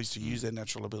those boys to use their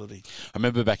natural ability. I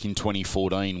remember back in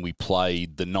 2014 we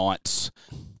played the Knights,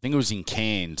 I think it was in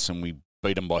Cairns, and we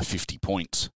beat them by 50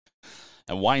 points.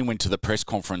 And Wayne went to the press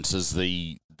conference as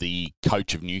the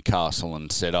coach of Newcastle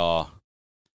and said,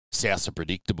 Souths are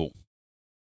predictable.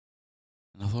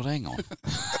 And I thought, hang on.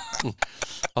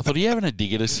 I thought, are you having a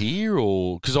dig at us here?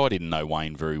 Or because I didn't know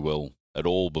Wayne very well at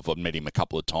all before. I'd met him a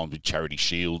couple of times with Charity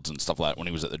Shields and stuff like that when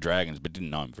he was at the Dragons, but didn't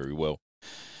know him very well.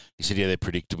 He said, yeah, they're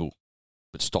predictable,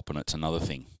 but stopping it's another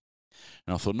thing.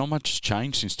 And I thought, not much has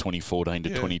changed since 2014 to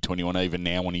 2021, even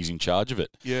now when he's in charge of it.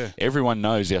 Yeah. Everyone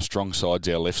knows our strong side's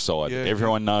our left side. Yeah,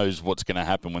 Everyone knows what's going to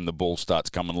happen when the ball starts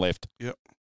coming left. Yep.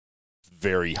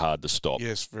 Very hard to stop.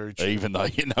 Yes, very true. Even though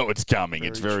you know it's coming,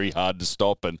 it's very true. hard to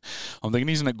stop. And I'm thinking,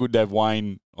 isn't it good to have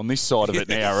Wayne on this side of it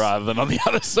now rather than on the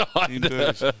other side?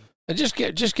 Indeed. And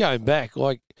just going back,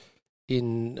 like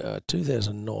in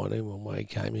 2019 when Wayne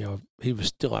came here, he was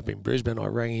still up in Brisbane. I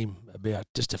rang him about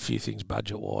just a few things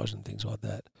budget-wise and things like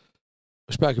that.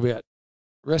 We spoke about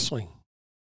wrestling.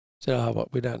 Said,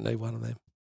 but we don't need one of them.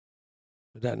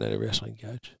 We don't need a wrestling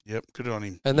coach. Yep, good on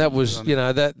him. And that was,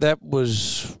 that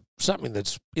was something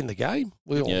that's in the game.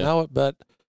 We all know it, but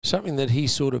something that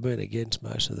he's sort of been against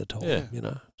most of the time,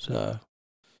 So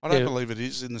I don't believe it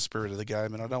is in the spirit of the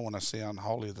game, and I don't want to sound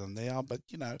holier than thou, but,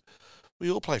 we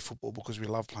all play football because we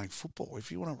love playing football.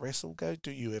 If you want to wrestle, go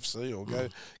do UFC or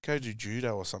go do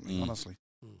judo or something, honestly.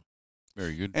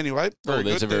 Very good. Anyway, very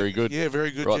good. Very good. Yeah,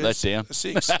 very good. Write that down.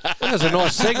 6. that was a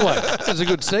nice segue. That was a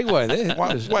good segue there.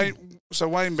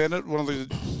 Wayne Bennett, one of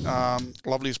the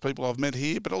loveliest people I've met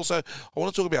here, but also I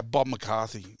want to talk about Bob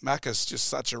McCarthy. Macca's just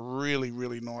such a really,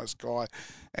 really nice guy.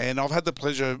 And I've had the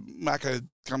pleasure, Macca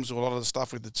comes to a lot of the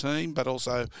stuff with the team, but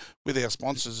also with our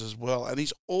sponsors as well. And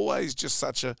he's always just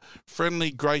such a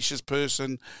friendly, gracious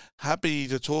person, happy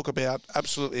to talk about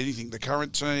absolutely anything, the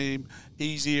current team,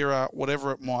 his era,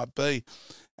 whatever it might be.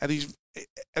 And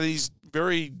he's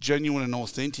very genuine and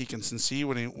authentic and sincere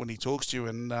when he talks to you.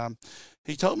 And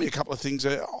he told me a couple of things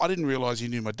that I didn't realise he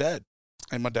knew my dad,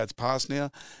 and my dad's passed now,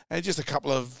 and just a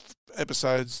couple of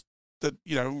episodes that,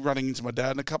 running into my dad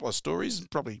and a couple of stories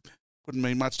probably wouldn't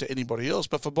mean much to anybody else.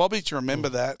 But for Bobby to remember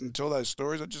that and tell those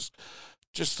stories, I just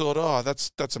thought,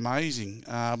 that's amazing.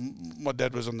 My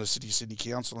dad was on the City of Sydney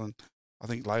Council, and I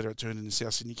think later it turned into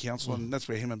South Sydney Council, and that's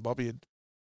where him and Bobby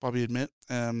had met.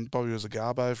 Bobby was a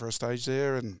garbo for a stage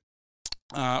there, and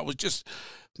it was just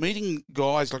meeting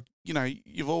guys like,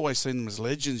 you've always seen them as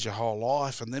legends your whole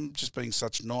life, and them just being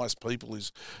such nice people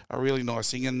is a really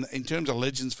nice thing. And in terms of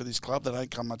legends for this club, they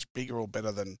don't come much bigger or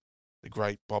better than the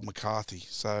great Bob McCarthy.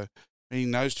 So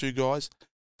meeting those two guys.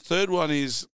 Third one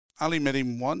is, only met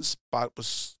him once, but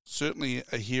was certainly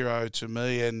a hero to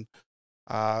me and,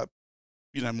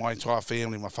 my entire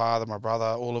family, my father, my brother,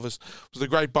 all of us, was the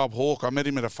great Bob Hawke. I met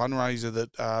him at a fundraiser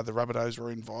that the Rabbitohs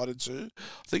were invited to.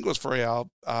 I think it was for our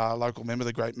local member,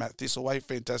 the great Matt Thistleway.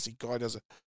 Fantastic guy, does a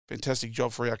fantastic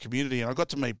job for our community. And I got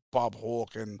to meet Bob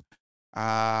Hawke and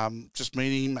just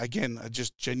meeting him, again, a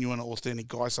just genuine, authentic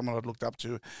guy, someone I'd looked up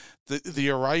to.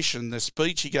 The oration, the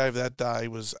speech he gave that day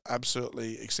was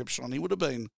absolutely exceptional. And he would have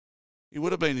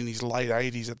been in his late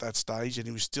 80s at that stage, and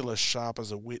he was still as sharp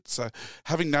as a whip. So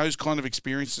having those kind of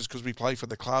experiences, because we play for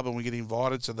the club and we get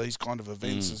invited to these kind of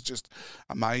events, is just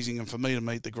amazing. And for me to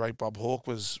meet the great Bob Hawke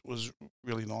was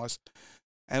really nice.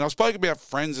 And I spoke about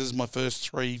friends as my first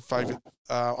 3 favourite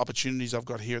opportunities I've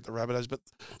got here at the Rabbitohs. But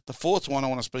the fourth one I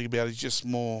want to speak about is just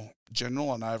more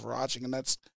general and overarching, and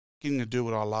that's getting to do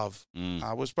what I love.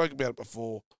 We've spoken about it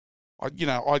before. I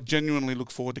genuinely look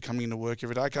forward to coming into work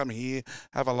every day. I come here,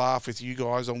 have a laugh with you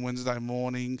guys on Wednesday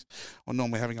mornings. I'm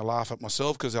normally having a laugh at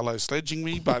myself because Ello's sledging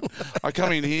me, but I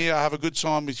come in here, I have a good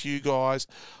time with you guys.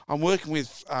 I'm working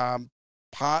with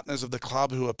partners of the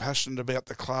club who are passionate about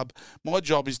the club. My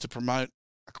job is to promote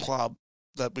a club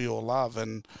that we all love.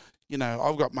 And,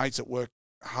 I've got mates that work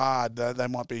hard. They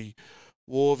might be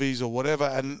Warvies or whatever,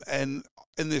 and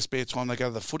in their spare time, they go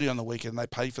to the footy on the weekend. They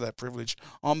pay for that privilege.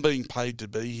 I'm being paid to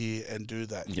be here and do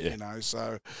that,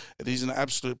 so it is an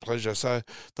absolute pleasure. So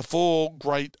the 4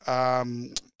 great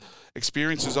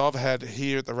experiences I've had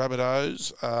here at the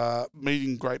Rabbitohs,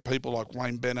 meeting great people like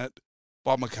Wayne Bennett,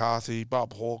 Bob McCarthy,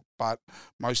 Bob Hawke, but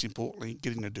most importantly,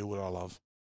 getting to do what I love.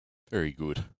 Very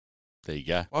good. There you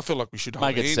go. I feel like we should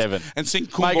make it 7 and sing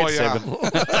Kumbaya. Make it 7.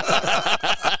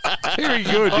 Very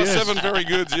good, yes. 7 very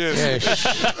good, yes.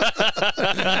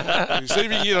 See if you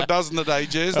can get a dozen today,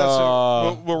 Jez.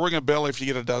 We'll ring a bell if you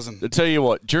get a dozen. I tell you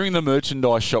what, during the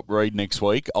merchandise shop read next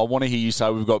week, I want to hear you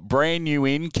say we've got brand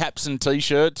new caps and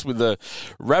T-shirts with the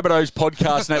Rabbitohs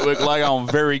Podcast Network logo on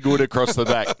very good across the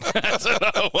back. That's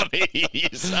what I want to hear you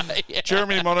say.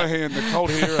 Jeremy Monahan, the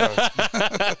cold hero.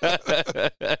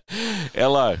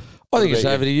 Hello. I think it's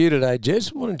over to you today,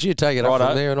 Jez. Why don't you take it up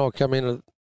from there and I'll come in at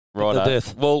the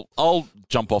death. Well, I'll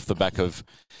jump off the back of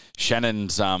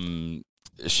Shannon's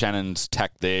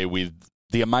tack there with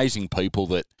the amazing people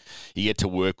that you get to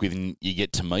work with and you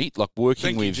get to meet, like working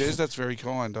Thank with. you, Jez. That's very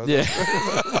kind. Yeah.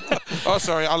 Oh,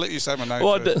 sorry. I'll let you say my name.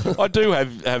 Well, I do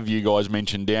have you guys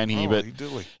mentioned down here, but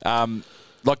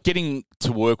like getting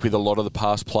to work with a lot of the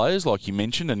past players, like you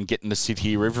mentioned, and getting to sit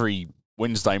here every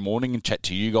Wednesday morning and chat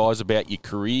to you guys about your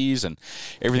careers and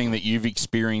everything that you've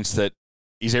experienced that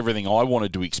is everything I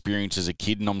wanted to experience as a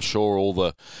kid, and I'm sure all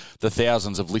the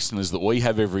thousands of listeners that we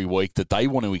have every week that they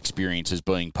want to experience as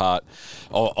being part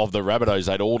of the Rabbitohs.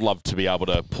 They'd all love to be able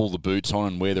to pull the boots on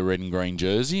and wear the red and green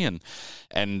jersey, and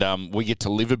we get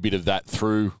to live a bit of that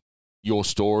through your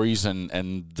stories and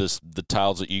the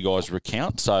tales that you guys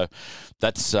recount. So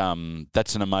that's an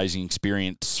amazing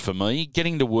experience for me.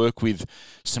 Getting to work with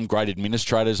some great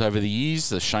administrators over the years,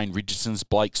 the Shane Richardsons,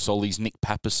 Blake Sollys, Nick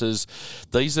Pappases.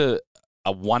 These are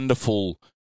wonderful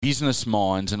business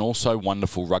minds and also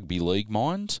wonderful rugby league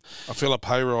minds. I feel a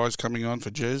pay rise coming on for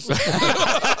Jez.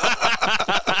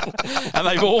 And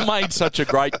they've all made such a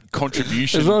great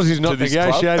contribution. As long as he's not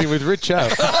negotiating club. with Richo.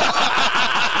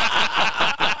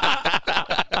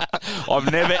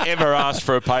 I've never, ever asked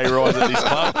for a pay rise at this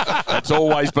club. That's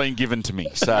always been given to me.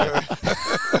 So,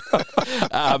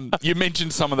 you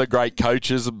mentioned some of the great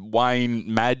coaches,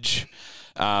 Wayne, Madge,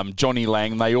 Johnny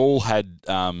Lang. They all had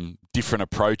different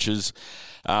approaches.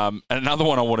 And another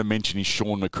one I want to mention is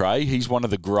Sean McRae. He's one of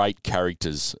the great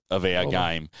characters of our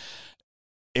game.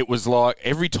 It was like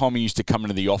every time he used to come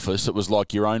into the office, it was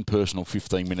like your own personal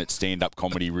 15-minute stand-up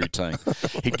comedy routine.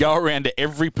 He'd go around to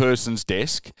every person's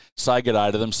desk, say good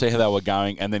day to them, see how they were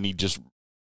going, and then he'd just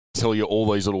tell you all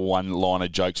these little one-liner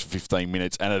jokes for 15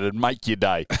 minutes, and it'd make your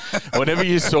day. Whenever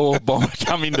you saw Bomber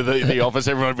come into the office,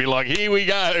 everyone would be like, here we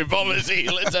go, Bomber's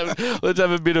here, let's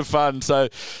have a bit of fun. So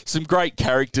some great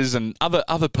characters and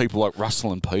other people like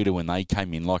Russell and Peter when they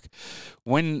came in. Like,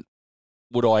 when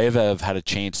would I ever have had a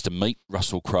chance to meet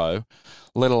Russell Crowe,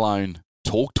 let alone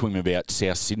talk to him about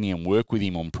South Sydney and work with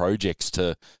him on projects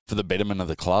for the betterment of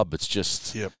the club? It's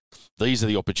just, These are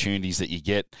the opportunities that you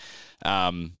get.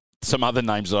 Some other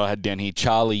names that I had down here,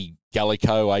 Charlie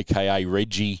Gallico, a.k.a.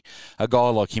 Reggie, a guy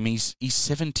like him, he's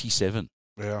 77.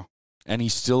 Yeah. And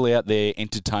he's still out there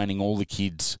entertaining all the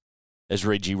kids as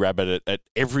Reggie Rabbit at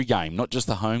every game, not just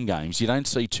the home games. You don't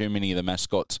see too many of the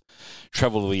mascots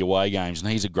travel to the away games, and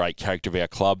he's a great character of our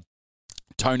club.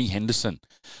 Tony Henderson,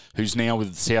 who's now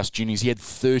with South Juniors, he had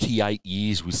 38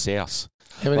 years with South.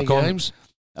 How many games?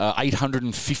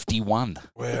 851.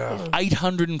 Wow.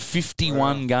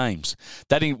 851 games.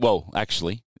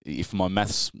 Actually, if my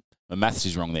maths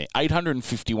is wrong there,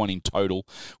 851 in total,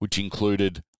 which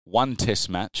included one test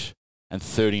match and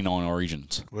 39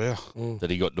 origins that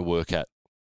he got to work at.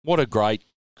 What a great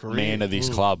man of this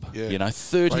club. Yeah.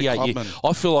 38 years.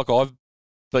 I feel like I've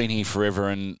been here forever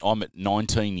and I'm at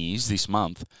 19 years this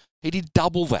month. He did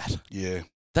double that. Yeah.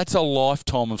 That's a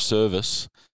lifetime of service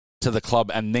to the club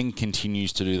and then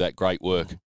continues to do that great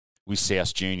work with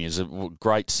South Juniors. A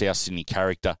great South Sydney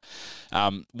character.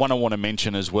 One I want to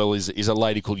mention as well is a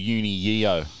lady called Uni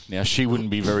Yeo. Now, she wouldn't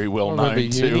be very well known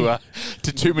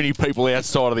to too many people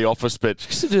outside of the office, but she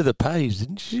used to do the pays,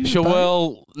 didn't she? Sure,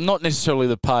 well, not necessarily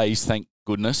the pays, thank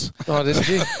goodness. Oh, did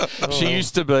she? She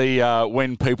used to be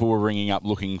when people were ringing up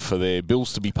looking for their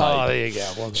bills to be paid. Oh, there you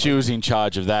go. She was in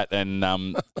charge of that, and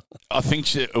I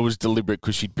think it was deliberate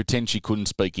because she'd pretend she couldn't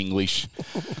speak English,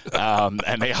 and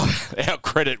our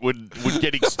credit would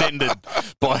get extended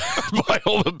by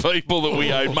all the people that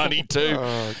we owed money to.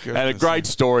 Oh, and a great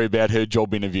story about her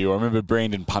job interview. I remember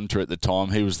Brandon Punter at the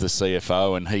time. He was the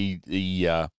CFO, and he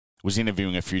was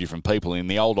interviewing a few different people in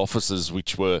the old offices,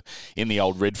 which were in the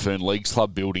old Redfern Leagues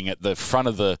Club building. At the front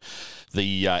of the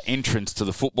entrance to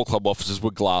the football club offices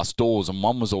were glass doors, and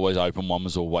one was always open, one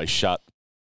was always shut.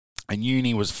 And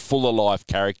Uni was full of life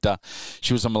character.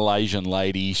 She was a Malaysian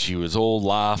lady. She was all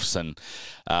laughs and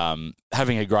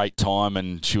having a great time.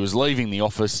 And she was leaving the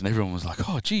office and everyone was like,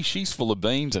 oh, gee, she's full of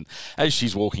beans. And as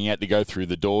she's walking out to go through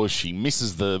the door, she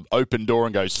misses the open door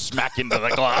and goes smack into the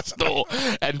glass door.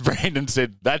 And Brandon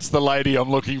said, that's the lady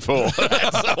I'm looking for.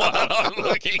 That's the one I'm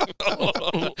looking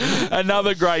for.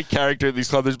 Another great character at this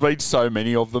club. There's been so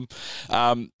many of them.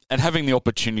 And having the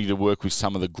opportunity to work with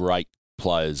some of the great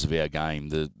players of our game,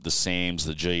 the Sams,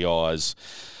 the GIs,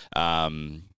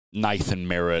 Nathan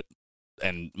Merritt,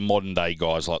 and modern day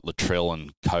guys like Latrell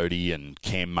and Cody and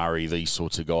Cam Murray, these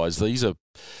sorts of guys. These are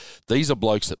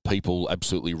blokes that people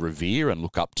absolutely revere and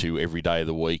look up to every day of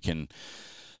the week. And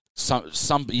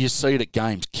some you see it at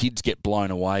games. Kids get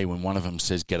blown away when one of them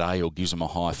says g'day or gives them a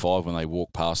high five when they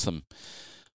walk past them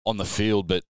on the field.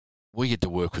 But we get to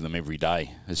work with them every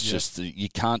day. It's just you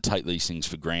can't take these things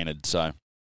for granted. So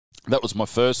That was my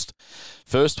first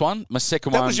one. My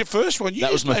second one. That was your first one.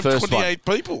 That was my first 28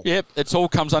 people. Yep, it all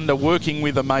comes under working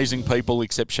with amazing people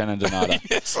except Shannon Donato.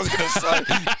 Yes, I was going to say.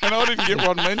 And I didn't get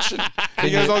one mentioned.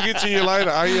 He goes, I'll get to you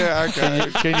later. Oh, yeah,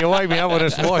 okay. Can you wake me up when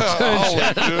it's my turn?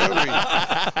 Oh, dirty.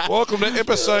 Welcome to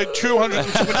episode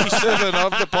 227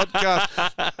 of the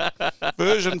podcast,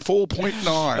 version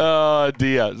 4.9. Oh,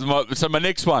 dear. So my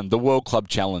next one, the World Club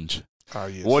Challenge. Oh,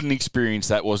 yes. What an experience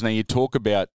that was. Now, you talk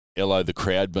about, Ello, the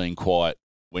crowd being quiet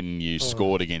when you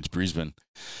scored against Brisbane.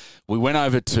 We went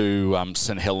over to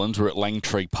St Helens. We're at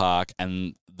Langtree Park,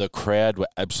 and the crowd were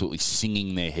absolutely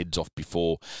singing their heads off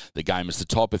before the game. It's the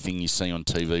type of thing you see on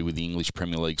TV with the English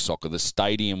Premier League soccer. The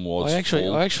stadium was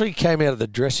full. I actually came out of the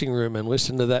dressing room and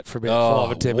listened to that for about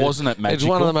 5 or 10 minutes. Wasn't it magical? It's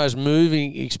one of the most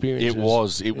moving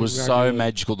experiences. It was so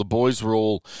magical. The boys were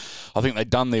all, I think they'd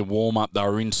done their warm-up. They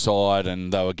were inside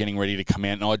and they were getting ready to come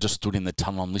out. And I just stood in the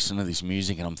tunnel. I'm listening to this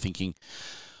music and I'm thinking,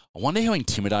 I wonder how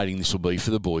intimidating this will be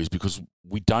for the boys because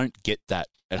we don't get that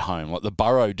at home. Like the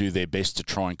Borough do their best to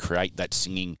try and create that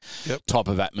singing type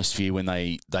of atmosphere when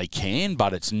they can,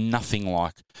 but it's nothing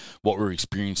like what we're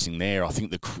experiencing there. I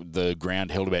think the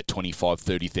ground held about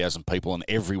 30,000 people and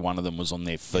every one of them was on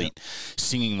their feet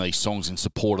singing these songs in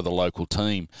support of the local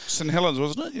team. St Helens,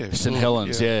 wasn't it? Yeah. St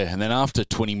Helens, yeah. And then after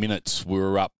 20 minutes, we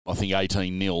were up, I think,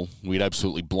 18-0. We'd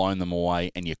absolutely blown them away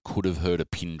and you could have heard a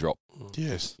pin drop.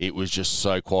 Yes. It was just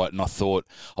so quiet, and I thought,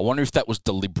 I wonder if that was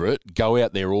deliberate. Go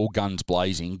out there all guns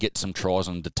blazing, get some tries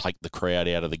on to take the crowd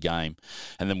out of the game,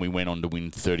 and then we went on to win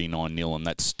 39-0, and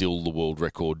that's still the world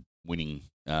record winning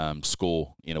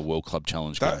score in a World Club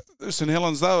Challenge game. St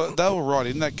Helens, they were right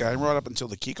in that game, right up until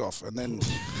the kickoff, and then...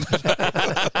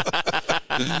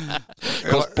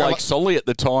 Because Blake Solly at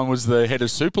the time was the head of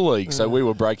Super League, so we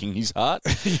were breaking his heart.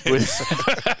 So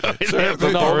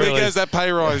there's that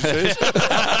pay rise,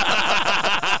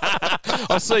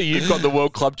 I see you've got the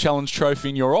World Club Challenge trophy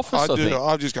in your office, I think.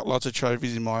 I've just got lots of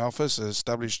trophies in my office,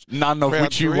 established. None of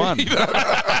which you won.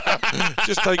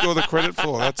 Just take all the credit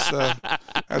for.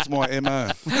 That's my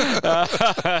MO.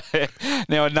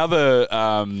 Now, another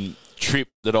trip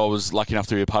that I was lucky enough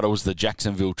to be a part of was the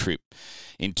Jacksonville trip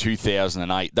in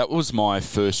 2008. That was my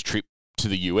first trip to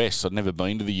the US. I'd never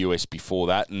been to the US before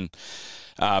that. And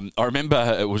I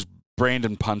remember it was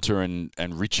Brandon Punter and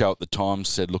Richo at the time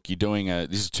said, look, this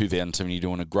is 2007, you're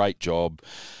doing a great job.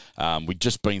 We'd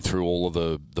just been through all of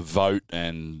the vote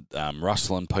and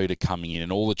Russell and Peter coming in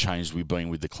and all the changes we've been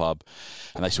with the club.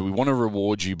 And they said, we want to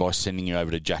reward you by sending you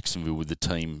over to Jacksonville with the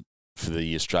team for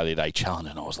the Australia Day Challenge.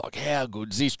 And I was like, how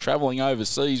good is this, travelling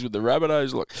overseas with the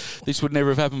Rabbitohs? Look, this would never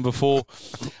have happened before.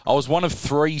 I was one of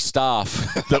 3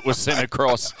 staff that was sent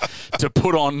across to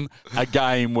put on a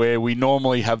game where we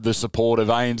normally have the support of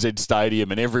ANZ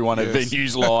Stadium and everyone at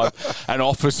Venues Live, an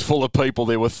office full of people.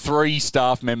 There were 3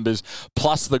 staff members,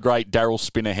 plus the great Daryl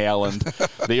Spinner Howland,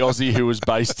 the Aussie who was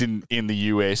based in the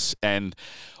US. And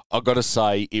I've got to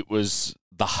say, it was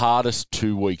the hardest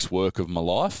 2 weeks' work of my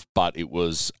life, but it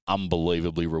was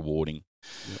unbelievably rewarding.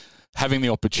 Yep. Having the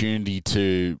opportunity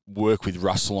to work with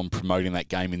Russell on promoting that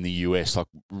game in the US, like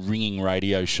ringing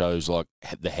radio shows like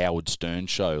the Howard Stern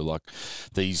Show, like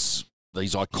these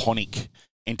iconic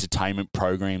entertainment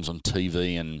programs on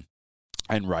TV and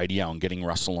radio, and getting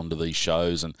Russell onto these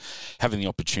shows and having the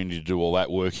opportunity to do all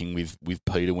that, working with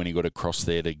Peter when he got across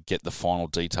there to get the final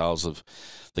details of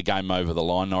the game over the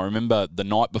line. And I remember the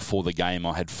night before the game,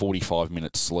 I had 45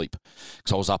 minutes sleep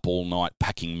because I was up all night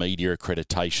packing media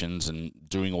accreditations and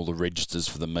doing all the registers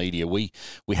for the media. We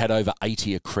had over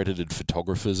 80 accredited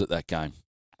photographers at that game.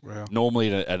 Wow.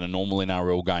 Normally at a normal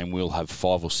NRL game, we'll have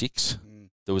 5 or 6.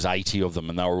 There was 80 of them,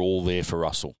 and they were all there for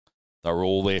Russell. They were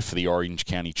all there for the Orange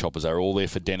County Choppers. They were all there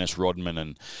for Dennis Rodman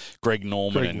and Greg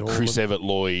Norman Chris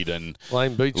Evert-Lloyd and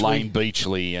Lane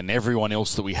Beachley and everyone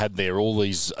else that we had there, all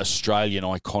these Australian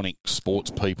iconic sports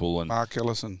people. And Mark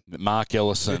Ellison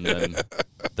and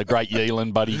the great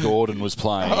Yeelan, Buddy Gordon was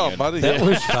playing. Oh, Buddy. That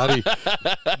was funny.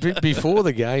 Before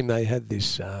the game, they had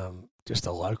this just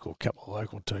couple of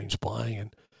local teams playing,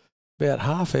 and about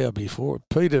half hour before,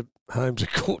 Peter Holmes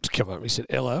of Courts come up and he said,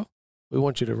 "Hello, we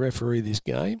want you to referee this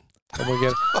game. And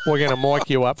we're going to mic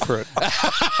you up for it." I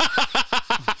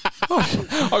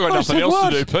got nothing else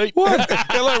to do, Pete. What?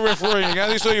 Hello, refereeing.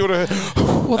 I saw you would have.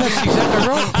 Well, that's exactly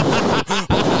right.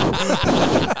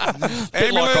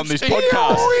 Bit like on this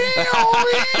podcast.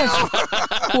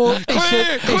 Well, he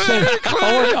said,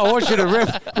 I want you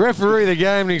to referee the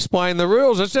game and explain the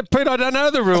rules. I said, Pete, I don't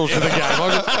know the rules of the game.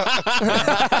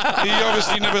 He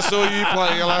obviously never saw you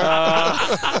play,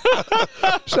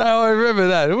 So I remember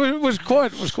that. It was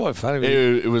quite funny.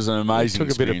 It was an amazing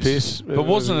Took a bit of experience. piss. But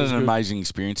wasn't it an good. amazing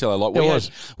experience? Like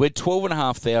we had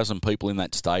 12,500 people in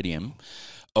that stadium,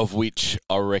 of which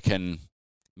I reckon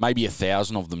maybe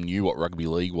 1,000 of them knew what rugby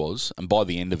league was, and by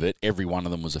the end of it, every one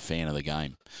of them was a fan of the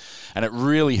game. And it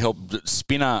really helped.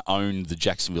 Spinner owned the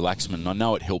Jacksonville Axemen, and I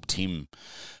know it helped him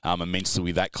immensely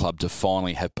with that club to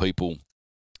finally have people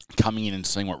coming in and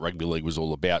seeing what rugby league was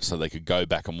all about so they could go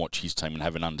back and watch his team and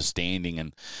have an understanding.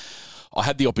 And I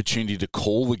had the opportunity to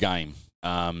call the game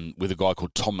with a guy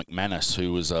called Tom McManus,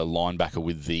 who was a linebacker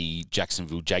with the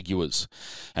Jacksonville Jaguars.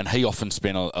 And he often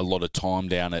spent a lot of time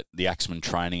down at the Axemen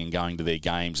training and going to their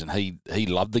games. And he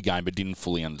loved the game but didn't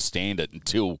fully understand it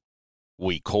until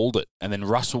we called it. And then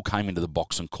Russell came into the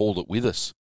box and called it with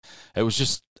us. It was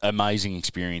just an amazing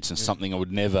experience and something I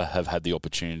would never have had the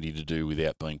opportunity to do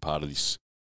without being part of this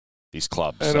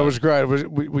club. And it was great.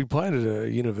 We played at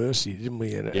a university, didn't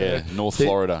we? North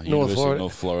Florida. University of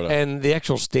North Florida. And the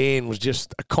actual stand was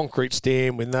just a concrete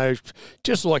stand with no,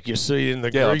 just like you see in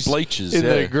the Grease bleachers,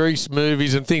 the Grease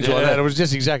movies and things like that. It was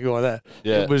just exactly like that.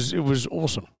 Yeah. It was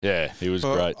awesome. Yeah, it was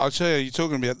great. I'll tell you, you're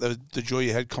talking about the joy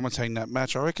you had commentating that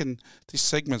match. I reckon this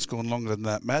segment's gone longer than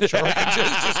that match. I reckon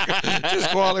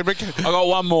just quietly. I got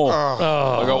one more.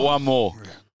 Oh. I got one more.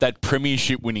 That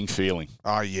premiership winning feeling.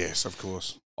 Oh, yes, of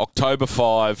course. October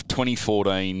 5,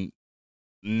 2014,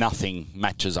 nothing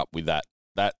matches up with that.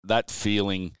 That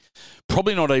feeling,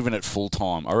 probably not even at full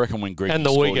time. I reckon when Greg and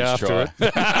the week after it.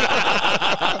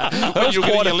 That was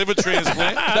quite a liver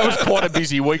transplant. That was quite a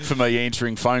busy week for me,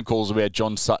 answering phone calls about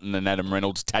John Sutton and Adam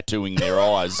Reynolds tattooing their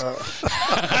eyes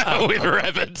with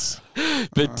rabbits.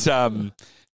 But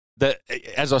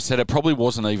as I said, it probably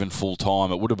wasn't even full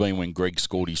time. It would have been when Greg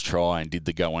scored his try and did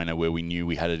the goanna where we knew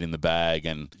we had it in the bag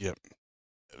and. Yep.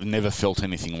 Never felt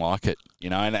anything like it,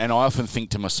 and I often think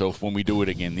to myself, when we do it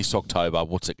again this October,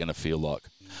 what's it going to feel like?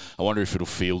 I wonder if it'll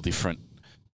feel different,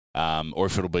 or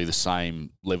if it'll be the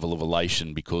same level of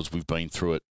elation because we've been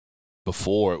through it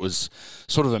before. It was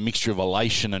sort of a mixture of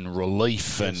elation and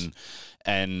relief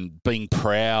and being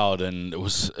proud, and it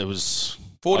was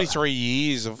 43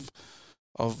 years of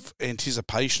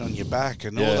anticipation on your back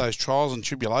and all those trials and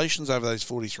tribulations over those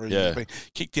 43 years, being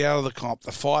kicked out of the comp,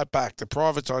 the fight back, the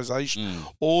privatisation,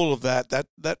 all of that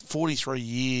 43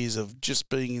 years of just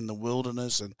being in the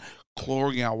wilderness and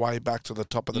clawing our way back to the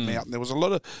top of the mountain. There was a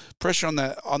lot of pressure on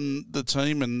the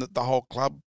team and the whole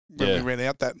club when we ran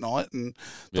out that night, and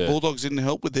the Bulldogs didn't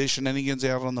help with their shenanigans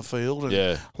out on the field, and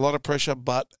a lot of pressure,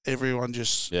 but everyone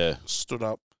just stood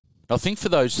up. I think for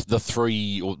the 3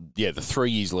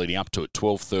 years leading up to it,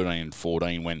 12, 13 and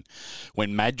 14,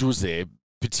 when Madge was there,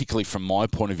 particularly from my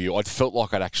point of view, I'd felt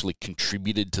like I'd actually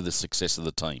contributed to the success of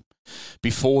the team.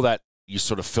 Before that, you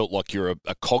sort of felt like you're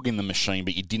a cog in the machine,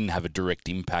 but you didn't have a direct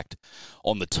impact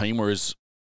on the team, whereas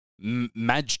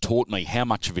Madge taught me how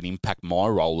much of an impact my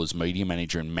role as media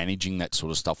manager and managing that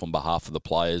sort of stuff on behalf of the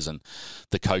players and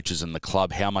the coaches and the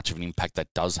club, how much of an impact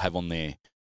that does have on their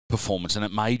performance, and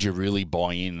it made you really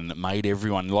buy in, and it made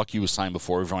everyone, like you were saying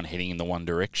before, everyone heading in the one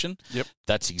direction. Yep.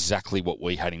 That's exactly what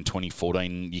we had in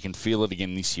 2014. You can feel it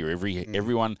again this year.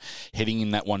 Everyone heading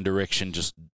in that one direction,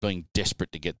 just being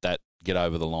desperate to get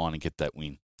over the line and get that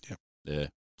win. Yep. Yeah.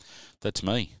 That's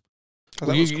me.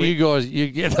 Well, you guys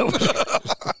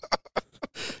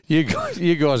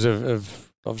have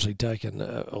obviously taken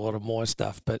a lot of my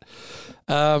stuff, but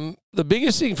the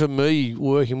biggest thing for me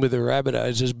working with the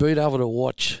Rabbitohs has been able to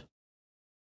watch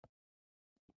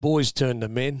boys turn to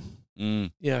men.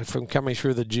 From coming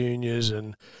through the juniors,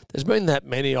 and there's been that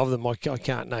many of them. I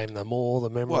can't name them all.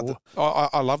 The memorable.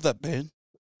 I love that band.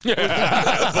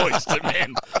 Boys to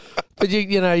men. But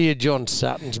your John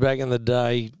Suttons back in the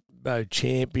day, Bo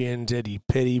Champions, Eddie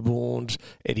Pettyborns,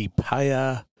 Eddie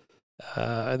Payer.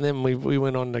 And then we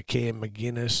went on to Cam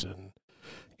McGuinness, and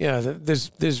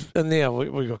and now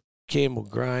we got Campbell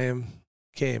Graham,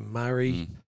 Cam Murray,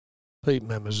 Pete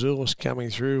Mamazoulis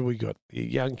coming through. We got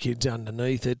young kids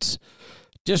underneath. It's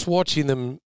just watching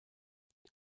them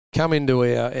come into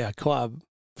our club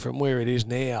from where it is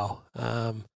now,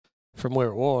 from where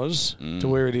it was to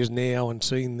where it is now, and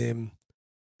seeing them.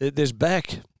 There's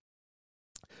back.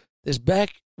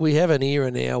 We have an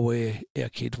era now where our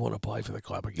kids want to play for the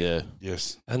club again. Yeah.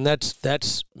 Yes. And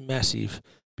that's massive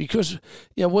because,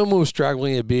 when we were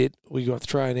struggling a bit, we got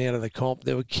thrown out of the comp.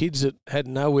 There were kids that had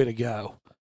nowhere to go.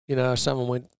 someone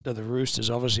went to the Roosters,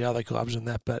 obviously other clubs and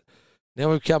that, but now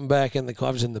we've come back and the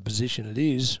club's in the position it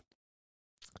is,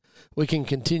 we can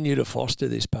continue to foster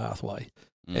this pathway.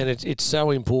 And it's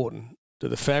so important to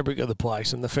the fabric of the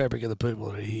place and the fabric of the people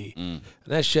that are here. And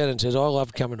as Shannon says, I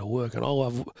love coming to work,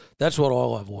 and that's what I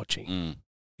love watching.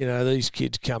 These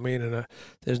kids come in, and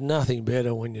there's nothing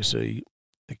better when you see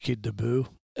a kid debut.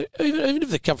 Even if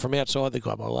they come from outside the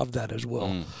club, I love that as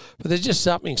well. But there's just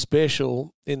something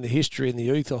special in the history and the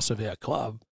ethos of our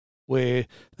club where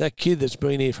that kid that's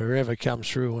been here forever comes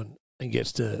through and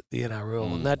gets to the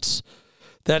NRL. And that's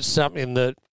something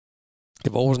that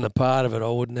if I wasn't a part of it, I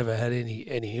would never had any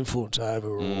influence over,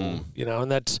 or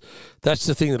and that's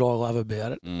the thing that I love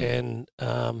about it. And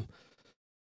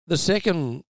the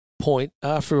second point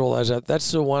after all those,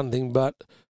 that's the one thing. But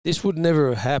this would never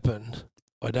have happened,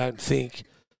 I don't think,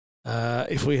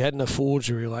 if we hadn't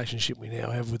forged the relationship we now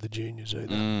have with the juniors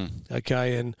either.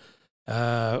 Okay, and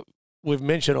we've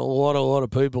mentioned a lot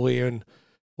of people here, and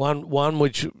one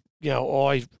which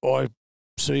I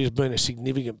see has been a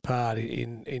significant part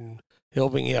in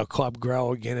helping our club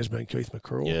grow again has been Keith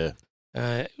McCraw.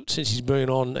 Since he's been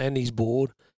on and his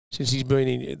board, since he's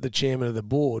been the chairman of the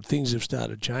board, things have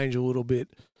started to change a little bit.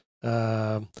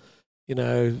 The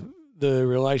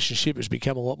relationship has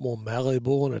become a lot more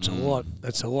malleable, and it's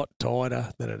a lot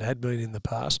tighter than it had been in the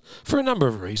past for a number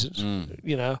of reasons.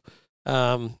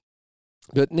 But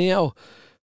now,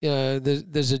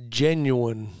 there's a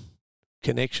genuine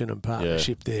connection and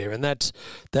partnership there, and that's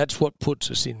what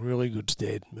puts us in really good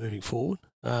stead moving forward.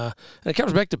 And it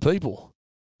comes back to people,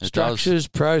 structures,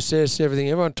 process, everything.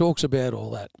 Everyone talks about all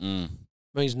that.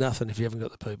 Means nothing if you haven't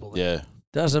got the people there.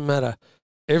 Doesn't matter.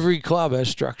 Every club has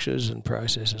structures and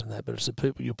processes and that, but it's the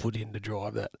people you put in to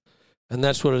drive that, and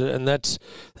that's what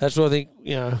I think.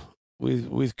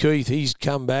 With Keith, he's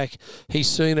come back. He's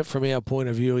seen it from our point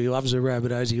of view. He loves the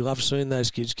Rabbitohs. He loves seeing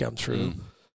those kids come through,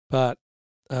 but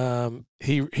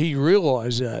he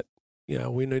realised that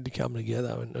we need to come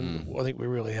together, and I think we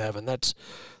really have, and that's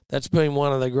been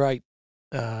one of the great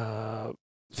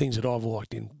things that I've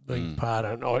liked in being part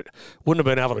of it. I wouldn't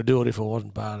have been able to do it if I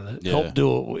wasn't part of it. Help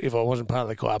do it if I wasn't part of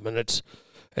the club, and it's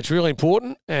really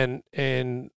important, and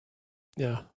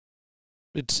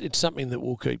it's something that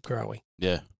will keep growing.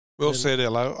 Well said,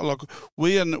 Ello. Look,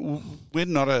 we're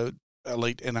not a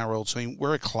elite NRL team.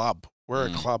 We're a club. We're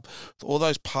a club. All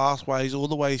those pathways all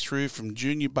the way through from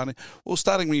junior bunny. Well,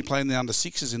 starting when you're playing the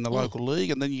under-6s in the local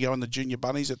league, and then you go in the junior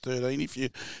bunnies at 13 if you're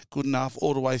good enough,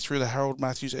 all the way through the Harold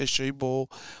Matthews SG ball,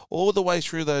 all the way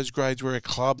through those grades. We're a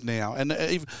club now. And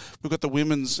we've got the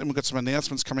women's, and we've got some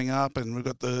announcements coming up, and we've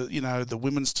got the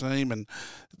women's team and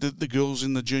the girls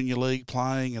in the junior league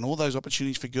playing, and all those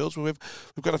opportunities for girls. We've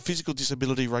got a physical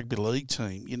disability rugby league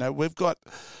team. We've got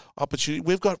opportunity.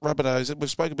 We've got Rabbitohs. We've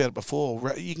spoken about it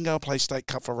before. You can go and play State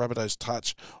Cup for Rabbitohs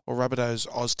Touch or Rabbitohs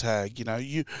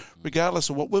OzTag.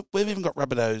 Regardless of what, we've even got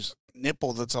Rabbitohs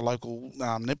netball. That's a local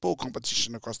netball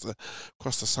competition across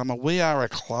the summer. We are a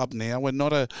club now. We're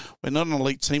not an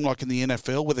elite team like in the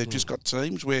NFL where they've just got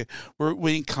teams. We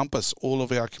encompass all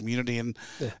of our community. And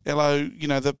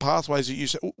the pathways that you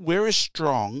said, we're as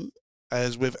strong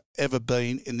as we've ever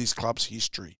been in this club's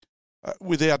history.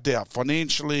 Without doubt,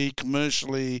 financially,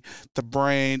 commercially, the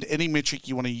brand, any metric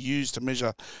you want to use to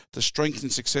measure the strength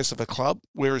and success of a club,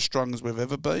 we're as strong as we've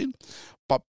ever been.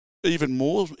 But even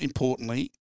more importantly,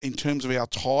 in terms of our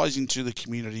ties into the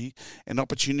community and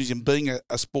opportunities in being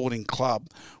a sporting club,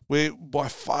 we're by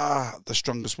far the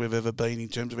strongest we've ever been in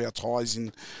terms of our ties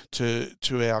to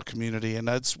our community. And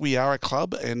we are a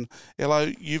club, and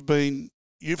Ello,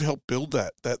 you've helped build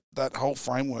that whole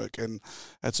framework, and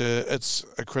it's a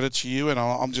credit to you. And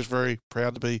I'm just very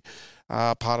proud to be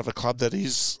part of a club that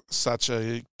is such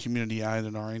a community-owned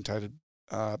and orientated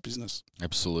business.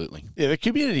 Absolutely. Yeah, the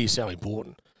community is so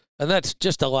important. And that's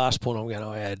just the last point I'm going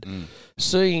to add.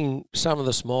 Seeing some of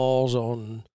the smiles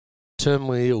on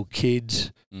terminally ill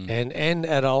kids and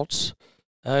adults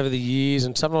over the years,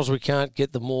 and sometimes we can't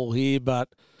get them all here, but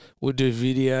we'll do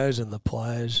videos, and the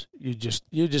players, you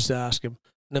just ask them.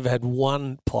 Never had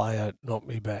one player knock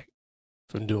me back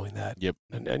from doing that. Yep.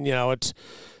 And it's,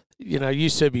 you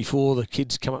said before, the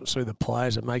kids come up and see the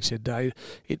players. It makes their day.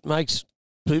 It makes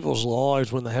people's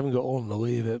lives when they haven't got on to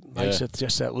live. It makes it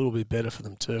just that little bit better for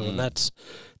them too. And that's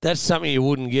something you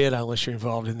wouldn't get unless you're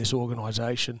involved in this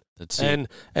organisation. That's it.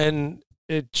 And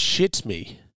it shits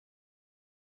me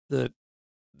that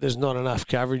there's not enough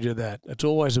coverage of that. It's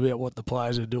always about what the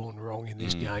players are doing wrong in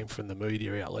this game from the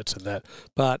media outlets and that.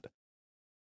 But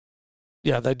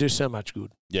yeah, they do so much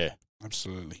good. Yeah,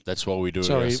 absolutely. That's why we do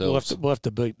Sorry, it ourselves. we'll have to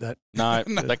beep that. No,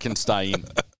 that can stay in.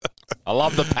 I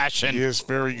love the passion. Yes,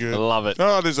 very good. I love it.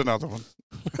 Oh, there's another one.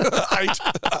 8.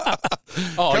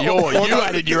 Oh, you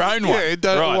added your own one. Yeah,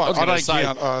 don't, right. what? I I don't was going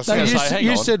count. to say,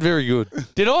 you said very good.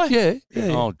 Did I? Yeah.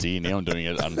 Oh dear, now I'm doing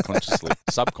it unconsciously,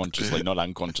 subconsciously, not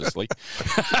unconsciously.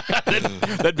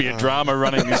 That'd be a drama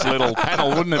running this little panel,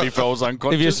 wouldn't it, if I was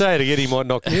unconscious? If you say it again, he might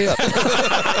knock you out.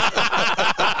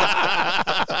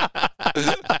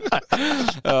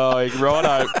 Oh,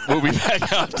 righto. We'll be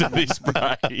back after this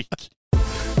break.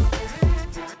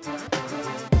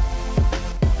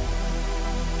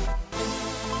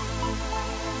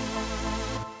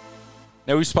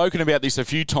 Now, we've spoken about this a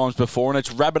few times before, and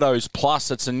it's Rabbitohs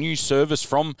Plus. It's a new service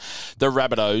from the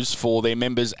Rabbitohs for their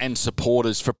members and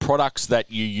supporters for products that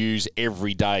you use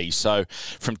every day. So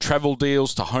from travel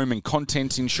deals to home and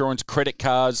contents insurance, credit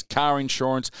cards, car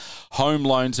insurance, home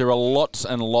loans, there are lots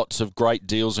and lots of great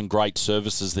deals and great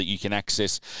services that you can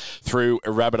access through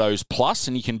Rabbitohs Plus,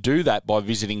 and you can do that by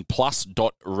visiting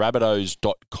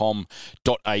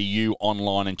plus.rabbitohs.com.au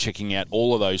online and checking out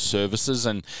all of those services.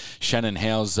 And Shannon,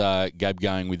 how's Gab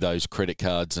going with those credit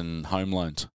cards and home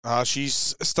loans?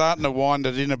 She's starting to wind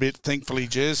it in a bit, thankfully,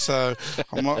 Jez. So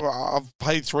I've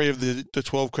paid 3 of the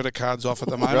 12 credit cards off at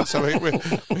the moment, so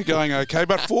we're going okay.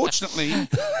 But fortunately,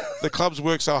 the clubs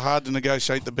work so hard to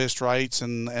negotiate the best rates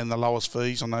and the lowest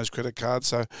fees on those credit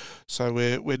cards. So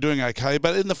we're doing okay.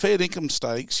 But in the fair income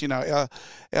stakes,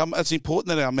 it's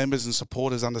important that our members and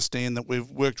supporters understand that we've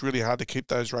worked really hard to keep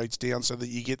those rates down so that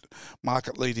you get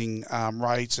market-leading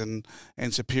rates and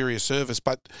superior service.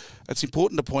 But it's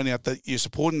important to point out that you're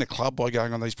supporting the club by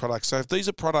going on these products. So if these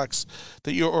are products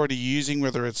that you're already using,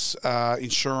 whether it's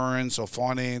insurance or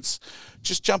finance,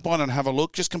 just jump on and have a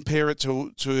look. Just compare it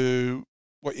to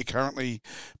what you're currently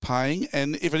paying.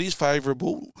 And if it is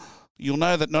favourable, you'll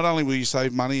know that not only will you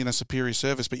save money and a superior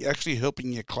service, but you're actually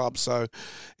helping your club. So,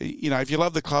 if you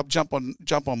love the club, jump on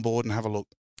board and have a look.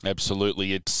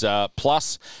 Absolutely. It's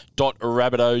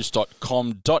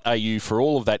plus.rabbitohs.com.au for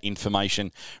all of that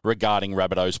information regarding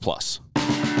Rabbitohs Plus.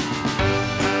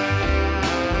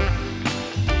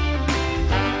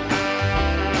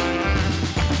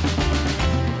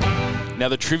 Now,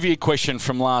 the trivia question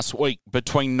from last week,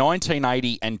 between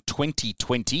 1980 and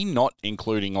 2020, not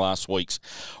including last week's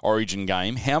Origin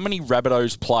game, how many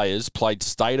Rabbitohs players played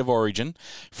State of Origin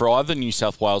for either New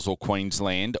South Wales or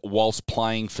Queensland whilst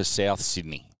playing for South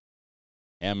Sydney?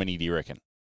 How many do you reckon?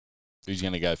 Who's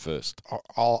going to go first?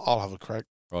 I'll have a crack.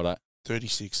 Righto.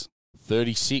 36.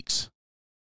 36.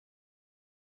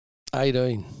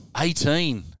 18.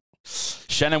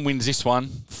 Shannon wins this one.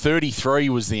 33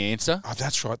 was the answer. Oh,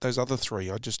 that's right. Those other 3,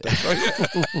 I just don't know.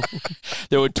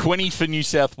 There were 20 for New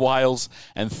South Wales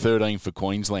and 13 for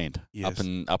Queensland. Yes.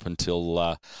 Up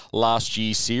until last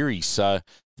year's series. So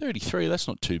 33, that's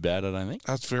not too bad, I don't think.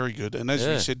 That's very good. And as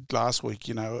you said last week,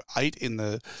 8 in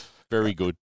the... Very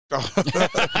good.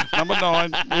 Number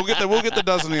 9. We'll get the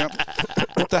dozen out.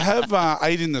 To have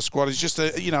 8 in the squad is just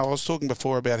I was talking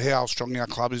before about how strong our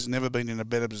club is. Never been in a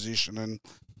better position, and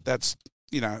that's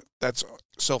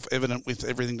self-evident with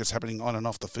everything that's happening on and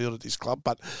off the field at this club.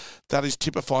 But that is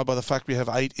typified by the fact we have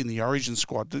 8 in the Origin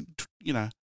squad.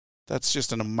 That's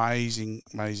just an amazing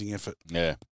effort.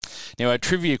 Yeah. Now, a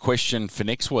trivia question for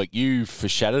next week. You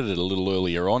foreshadowed it a little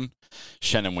earlier on,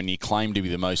 Shannon, when you claimed to be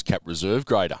the most capped reserve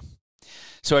grader.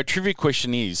 So our trivia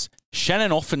question is,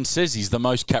 Shannon often says he's the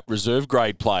most capped reserve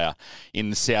grade player in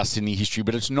the South Sydney history,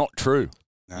 but it's not true.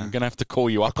 No. I'm going to have to call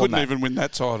you up on that. Couldn't even win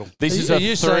that title. Are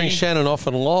you saying Shannon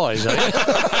often lies, are you?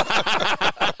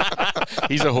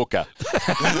 He's a hooker.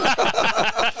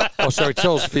 Oh, sorry,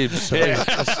 tells fibs. Yeah.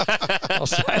 I'll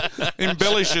say.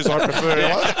 Embellishes, I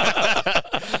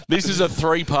prefer. This is a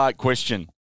 3-part question.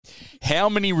 How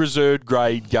many reserve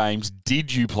grade games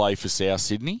did you play for South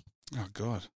Sydney? Oh,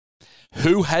 God.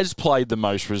 Who has played the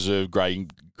most reserve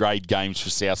grade games for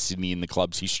South Sydney in the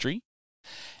club's history?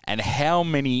 And how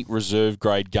many reserve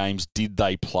grade games did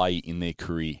they play in their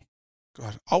career?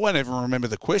 God, I won't even remember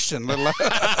the question, let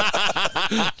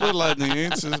alone the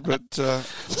answers. But all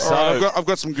right, I've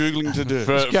got some Googling to do.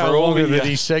 For all of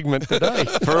his segment today.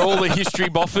 For all the history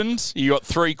boffins, you got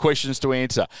 3 questions to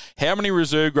answer. How many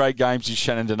reserve grade games did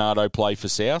Shannon Donato play for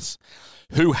South?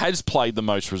 Who has played the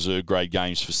most reserve grade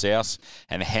games for South?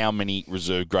 And how many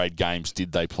reserve grade games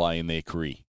did they play in their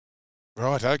career?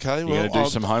 Right, okay. You're going to do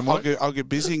some homework? I'll get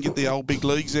busy and get the old big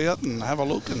leagues out and have a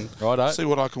look and see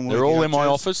what I can work out. They're all in my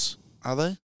office. Are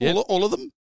they? Yep. All of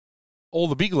them? All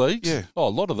the big leagues? Yeah. Oh, a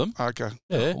lot of them. Okay.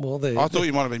 Yeah. Well, I thought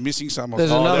you might have been missing some. There's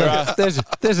another.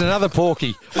 There's another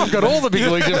Porky. I've got all the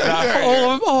big leagues.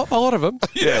 All of them. A lot of them.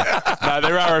 Yeah. No,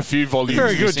 there are a few volumes.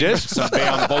 Very good, missing, Jess. Some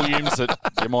bound volumes that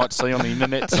you might see on the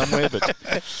internet somewhere. But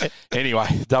anyway,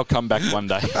 they'll come back one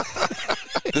day.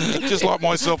 Just like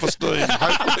my self-esteem.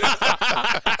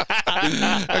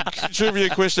 A trivia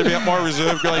question about my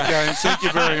reserve grade games. Thank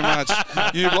you very much.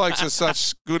 You blokes are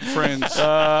such good friends.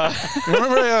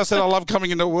 Remember how I said I love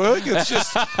coming into work?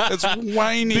 It's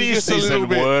waning This just a little isn't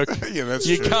bit. work. Yeah, that's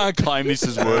You true. can't claim this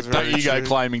as work. That's Don't you very go true.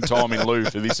 claiming time in lieu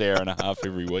for this hour and a half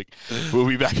every week. We'll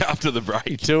be back after the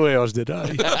break. 2 hours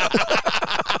today.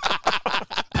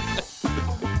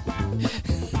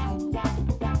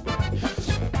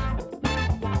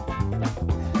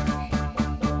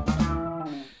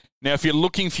 Now, if you're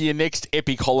looking for your next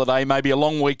epic holiday, maybe a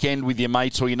long weekend with your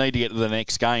mates, or you need to get to the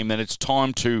next game, then it's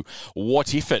time to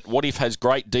What If It. What If has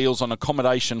great deals on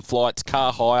accommodation, flights,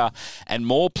 car hire, and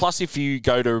more. Plus, if you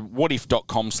go to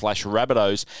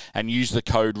whatif.com/Rabbitohs and use the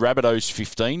code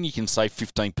Rabbitohs15, you can save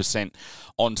 15%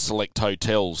 on select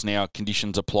hotels. Now,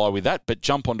 conditions apply with that, but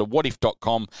jump onto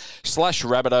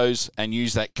whatif.com/Rabbitohs and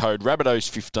use that code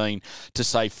Rabbitohs15 to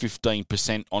save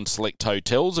 15% on select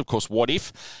hotels. Of course, What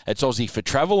If? It's Aussie for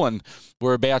travel, and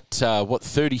we're about,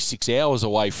 36 hours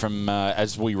away from,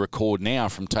 as we record now,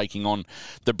 from taking on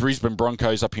the Brisbane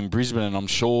Broncos up in Brisbane, and I'm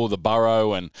sure the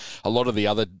Borough and a lot of the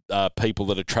other people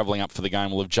that are travelling up for the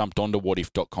game will have jumped onto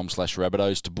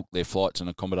whatif.com/Rabbitohs to book their flights and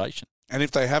accommodation. And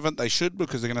if they haven't, they should,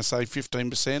 because they're going to save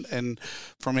 15%. And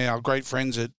from our great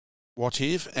friends at What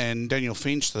If and Daniel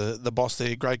Finch, the boss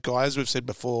there, great guy. As we've said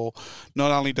before,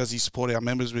 not only does he support our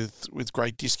members with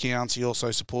great discounts, he also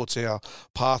supports our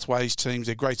Pathways teams.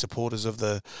 They're great supporters of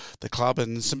the club.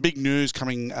 And some big news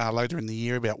coming later in the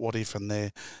year about What If and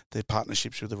their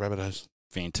partnerships with the Rabbitohs.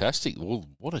 Fantastic. Well,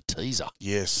 what a teaser.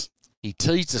 Yes. He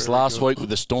teased us Very last good. wehave with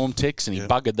the Storm text, and he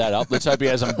buggered that up. Let's hope he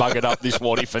hasn't buggered up this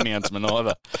What If announcement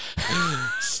either.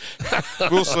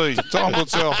 We'll see. Time will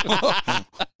tell.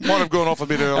 Might have gone off a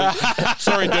bit early.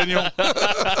 Sorry, Daniel.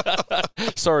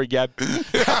 Sorry, Gab.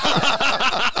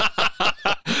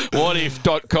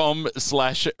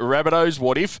 Whatif.com/Rabbitohs.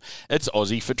 What If? It's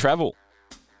Aussie for travel.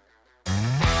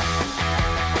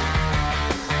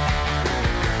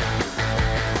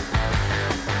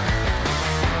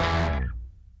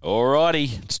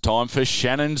 Alrighty, it's time for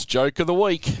Shannon's Joke of the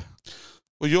Week.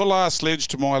 Well, your last sledge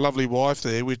to my lovely wife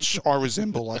there, which I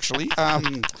resemble actually,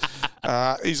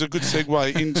 is a good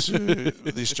segue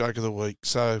into this joke of the week.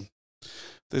 So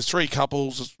there's three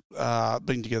couples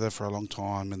been together for a long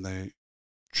time, and they're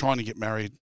trying to get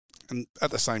married, and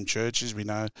at the same church. As we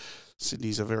know,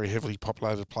 Sydney's a very heavily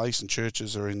populated place, and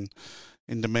churches are in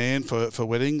demand for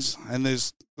weddings. And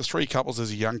there's the three couples.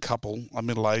 There's a young couple, a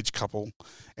middle-aged couple,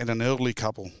 and an elderly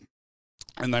couple.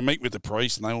 And they meet with the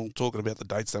priest, and they're all talking about the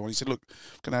dates they want. He said, look,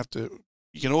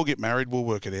 you can all get married, we'll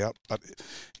work it out. But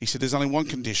he said, there's only one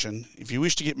condition. If you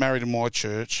wish to get married in my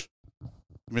church, you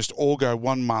must all go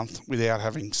 1 month without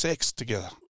having sex together.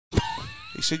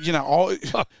 He said,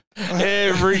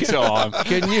 Every time.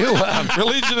 Can you?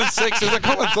 Religion and sex is a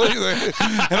common thing there.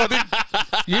 And I think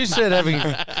You said having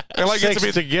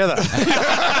sex together.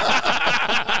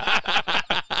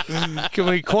 Can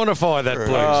we quantify that, please?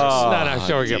 No,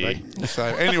 sorry, Gabby. So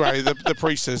anyway, the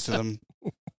priest says to them,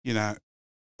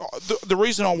 the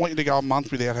reason I want you to go a month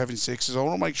without having sex is I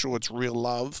want to make sure it's real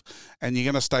love, and you're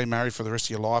going to stay married for the rest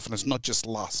of your life, and it's not just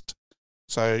lust.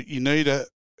 So you need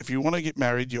if you want to get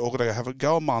married, you're all going to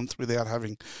go a month without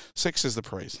having sex, as the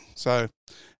priest. So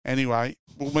anyway,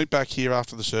 we'll meet back here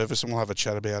after the service, and we'll have a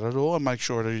chat about it all and make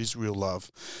sure it is real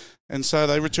love. And so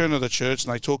they return to the church,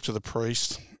 and they talk to the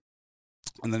priest.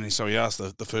 And then he asked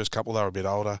the first couple, they were a bit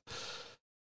older,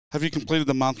 have you completed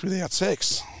the month without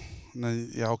sex? And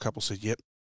then the old couple said, yep,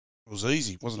 it was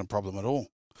easy, it wasn't a problem at all.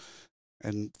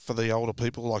 And for the older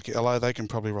people like Ello, they can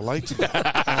probably relate to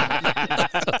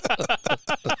that.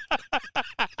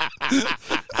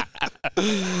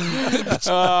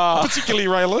 Particularly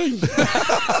Raylene.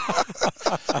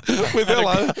 With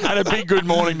Ello. And a big good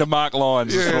morning to Mark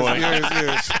Lyons this morning.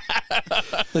 Yes.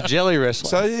 The jelly wrestler.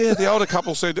 So, yeah, the older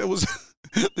couple said it was...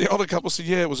 The older couple said,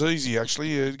 yeah, it was easy, actually.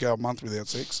 You go a month without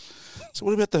sex. So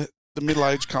what about the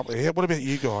middle-aged couple? Yeah, what about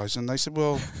you guys? And they said,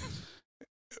 well,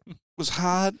 it was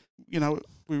hard.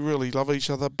 We really love each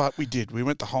other, but we did. We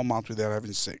went the whole month without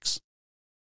having sex.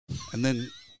 And then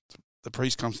the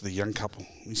priest comes to the young couple.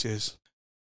 He says,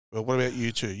 well, what about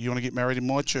you two? You want to get married in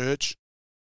my church?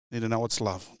 Need to know what's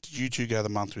love. Did you two go the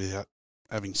month without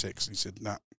having sex? And he said,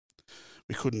 no,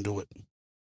 we couldn't do it. The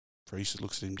priest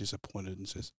looks at him disappointed and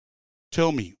says,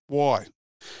 tell me, why?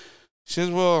 He He says,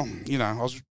 well, you know,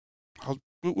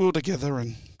 we were together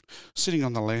and sitting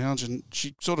on the lounge, and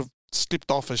she sort of slipped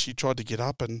off as she tried to get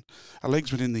up, and her legs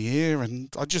went in the air,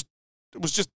 and I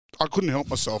couldn't help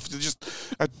myself.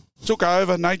 I took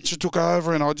over, nature took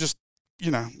over, and I just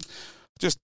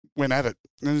went at it.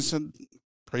 And he said,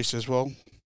 priest says, well,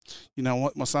 you know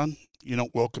what, my son? You're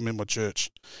not welcome in my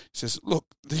church. He says, look,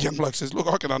 the young bloke says, look,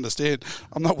 I can understand.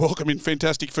 I'm not welcome in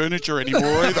Fantastic Furniture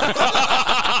anymore either.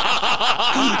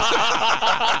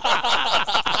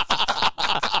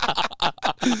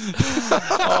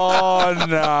 Oh,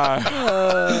 no.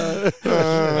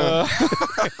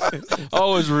 I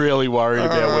was really worried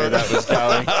about where that was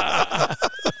going.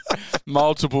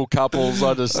 Multiple couples,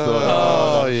 I just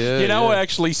thought, I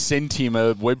actually sent him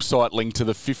a website link to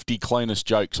the 50 cleanest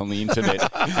jokes on the internet,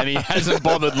 and he hasn't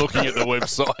bothered looking at the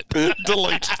website.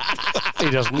 Delete. He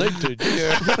doesn't need to.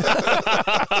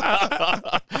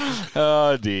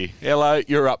 Oh, dear. Hello,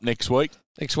 you're up next week.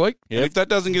 Next week? Yep. And if that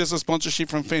doesn't get us a sponsorship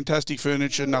from Fantastic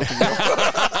Furniture, nothing else.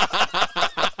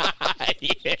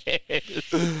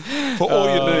 For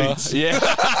all your needs. Yeah.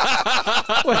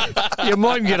 Well, you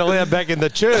mightn't get allowed back in the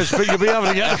church, but you'll be able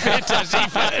to get Fantastic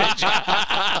Furniture.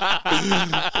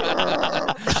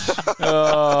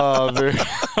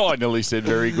 I nearly said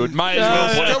very good. May as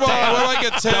well put Come it down. on, we'll make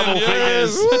it 10. Double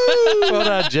figures. Well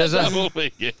done, Jezza. Double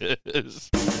figures.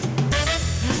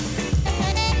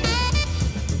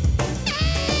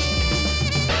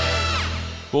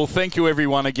 Well, thank you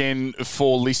everyone again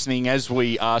for listening. As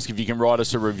we ask if you can write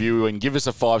us a review and give us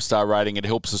a 5-star rating, it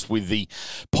helps us with the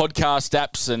podcast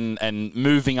apps and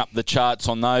moving up the charts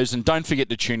on those. And don't forget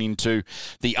to tune into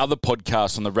the other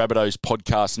podcasts on the Rabbitohs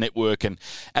Podcast Network. And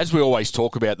as we always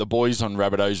talk about, the boys on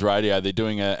Rabbitohs Radio, they're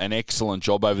doing an excellent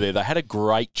job over there. They had a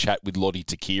great chat with Lottie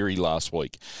Takiri last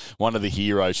week, one of the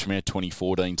heroes from our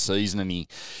 2014 season. And he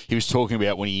was talking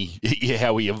about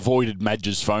how he avoided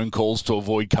Madge's phone calls to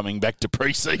avoid coming back to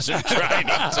pre-season training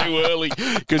too early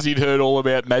because he'd heard all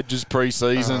about Madge's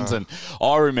pre-seasons. And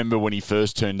I remember when he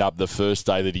first turned up the first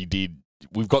day that he did,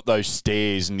 we've got those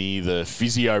stairs near the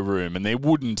physio room, and they're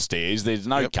wooden stairs. There's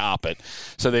no carpet,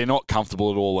 so they're not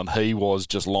comfortable at all. And he was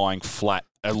just lying flat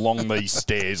along these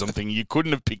stairs. I'm thinking you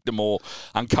couldn't have picked a more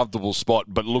uncomfortable spot,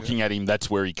 but looking at him, that's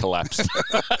where he collapsed.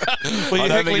 Were you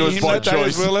heckling him that day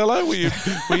as well, Ello? Were you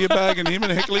bagging him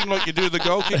and heckling like you do the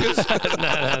goal kickers?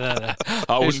 No.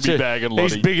 I wouldn't be bagging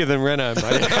Lottie. He's bigger than Renault,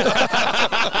 mate.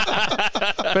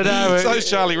 But so's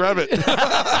Charlie Rabbit.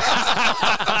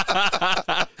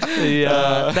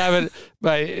 But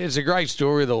mate, it's a great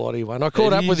story, the Lottie one. I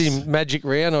caught up with him Magic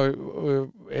Round. I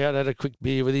out had a quick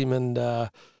beer with him, and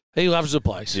he loves the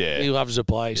place. Yeah. He loves the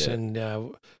place, and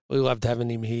we loved having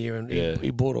him here. And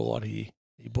he bought a lot here.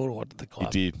 He bought a lot to the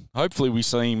club. He did. Hopefully we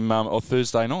see him on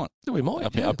Thursday night. We might.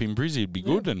 Up in Brizzy. It'd be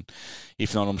good. And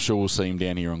if not, I'm sure we'll see him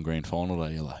down here on Grand Final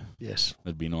Day, Yellow. Yes.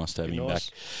 It'd be nice to have him back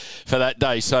for that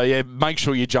day. So, make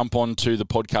sure you jump on to the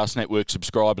podcast network,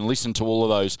 subscribe, and listen to all of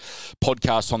those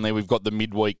podcasts on there. We've got the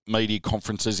midweek media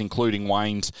conferences, including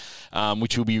Wayne's,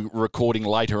 which we'll be recording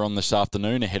later on this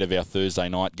afternoon ahead of our Thursday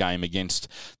night game against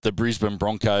the Brisbane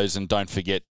Broncos. And don't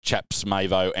forget, Chaps,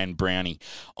 Mavo and Brownie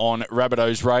on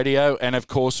Rabbitohs Radio. And, of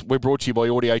course, we're brought to you by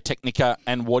Audio Technica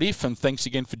and What If. And thanks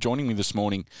again for joining me this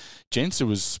morning, gents. It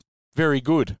was very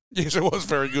good. Yes, it was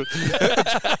very good.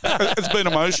 It's been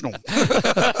emotional.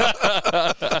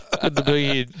 Good to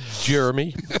be here,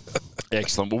 Jeremy.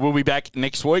 Excellent. Well, we'll be back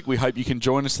next week. We hope you can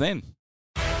join us then.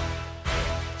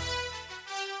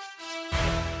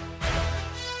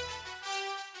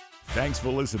 Thanks for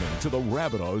listening to the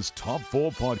Rabbitohs Top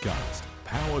 4 Podcast,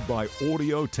 powered by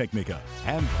Audio Technica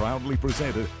and proudly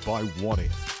presented by What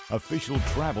If, official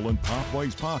travel and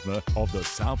pathways partner of the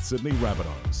South Sydney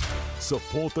Rabbitohs.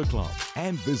 Support the club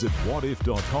and visit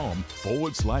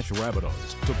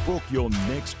whatif.com/Rabbitohs to book your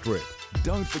next trip.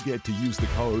 Don't forget to use the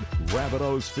code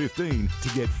Rabbitohs15 to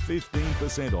get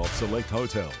 15% off select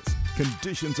hotels.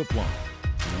 Conditions apply.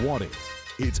 What If?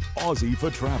 It's Aussie for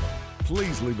travel.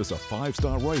 Please leave us a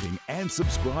 5-star rating and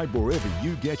subscribe wherever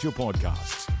you get your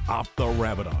podcasts. Up the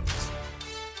Rabbitohs.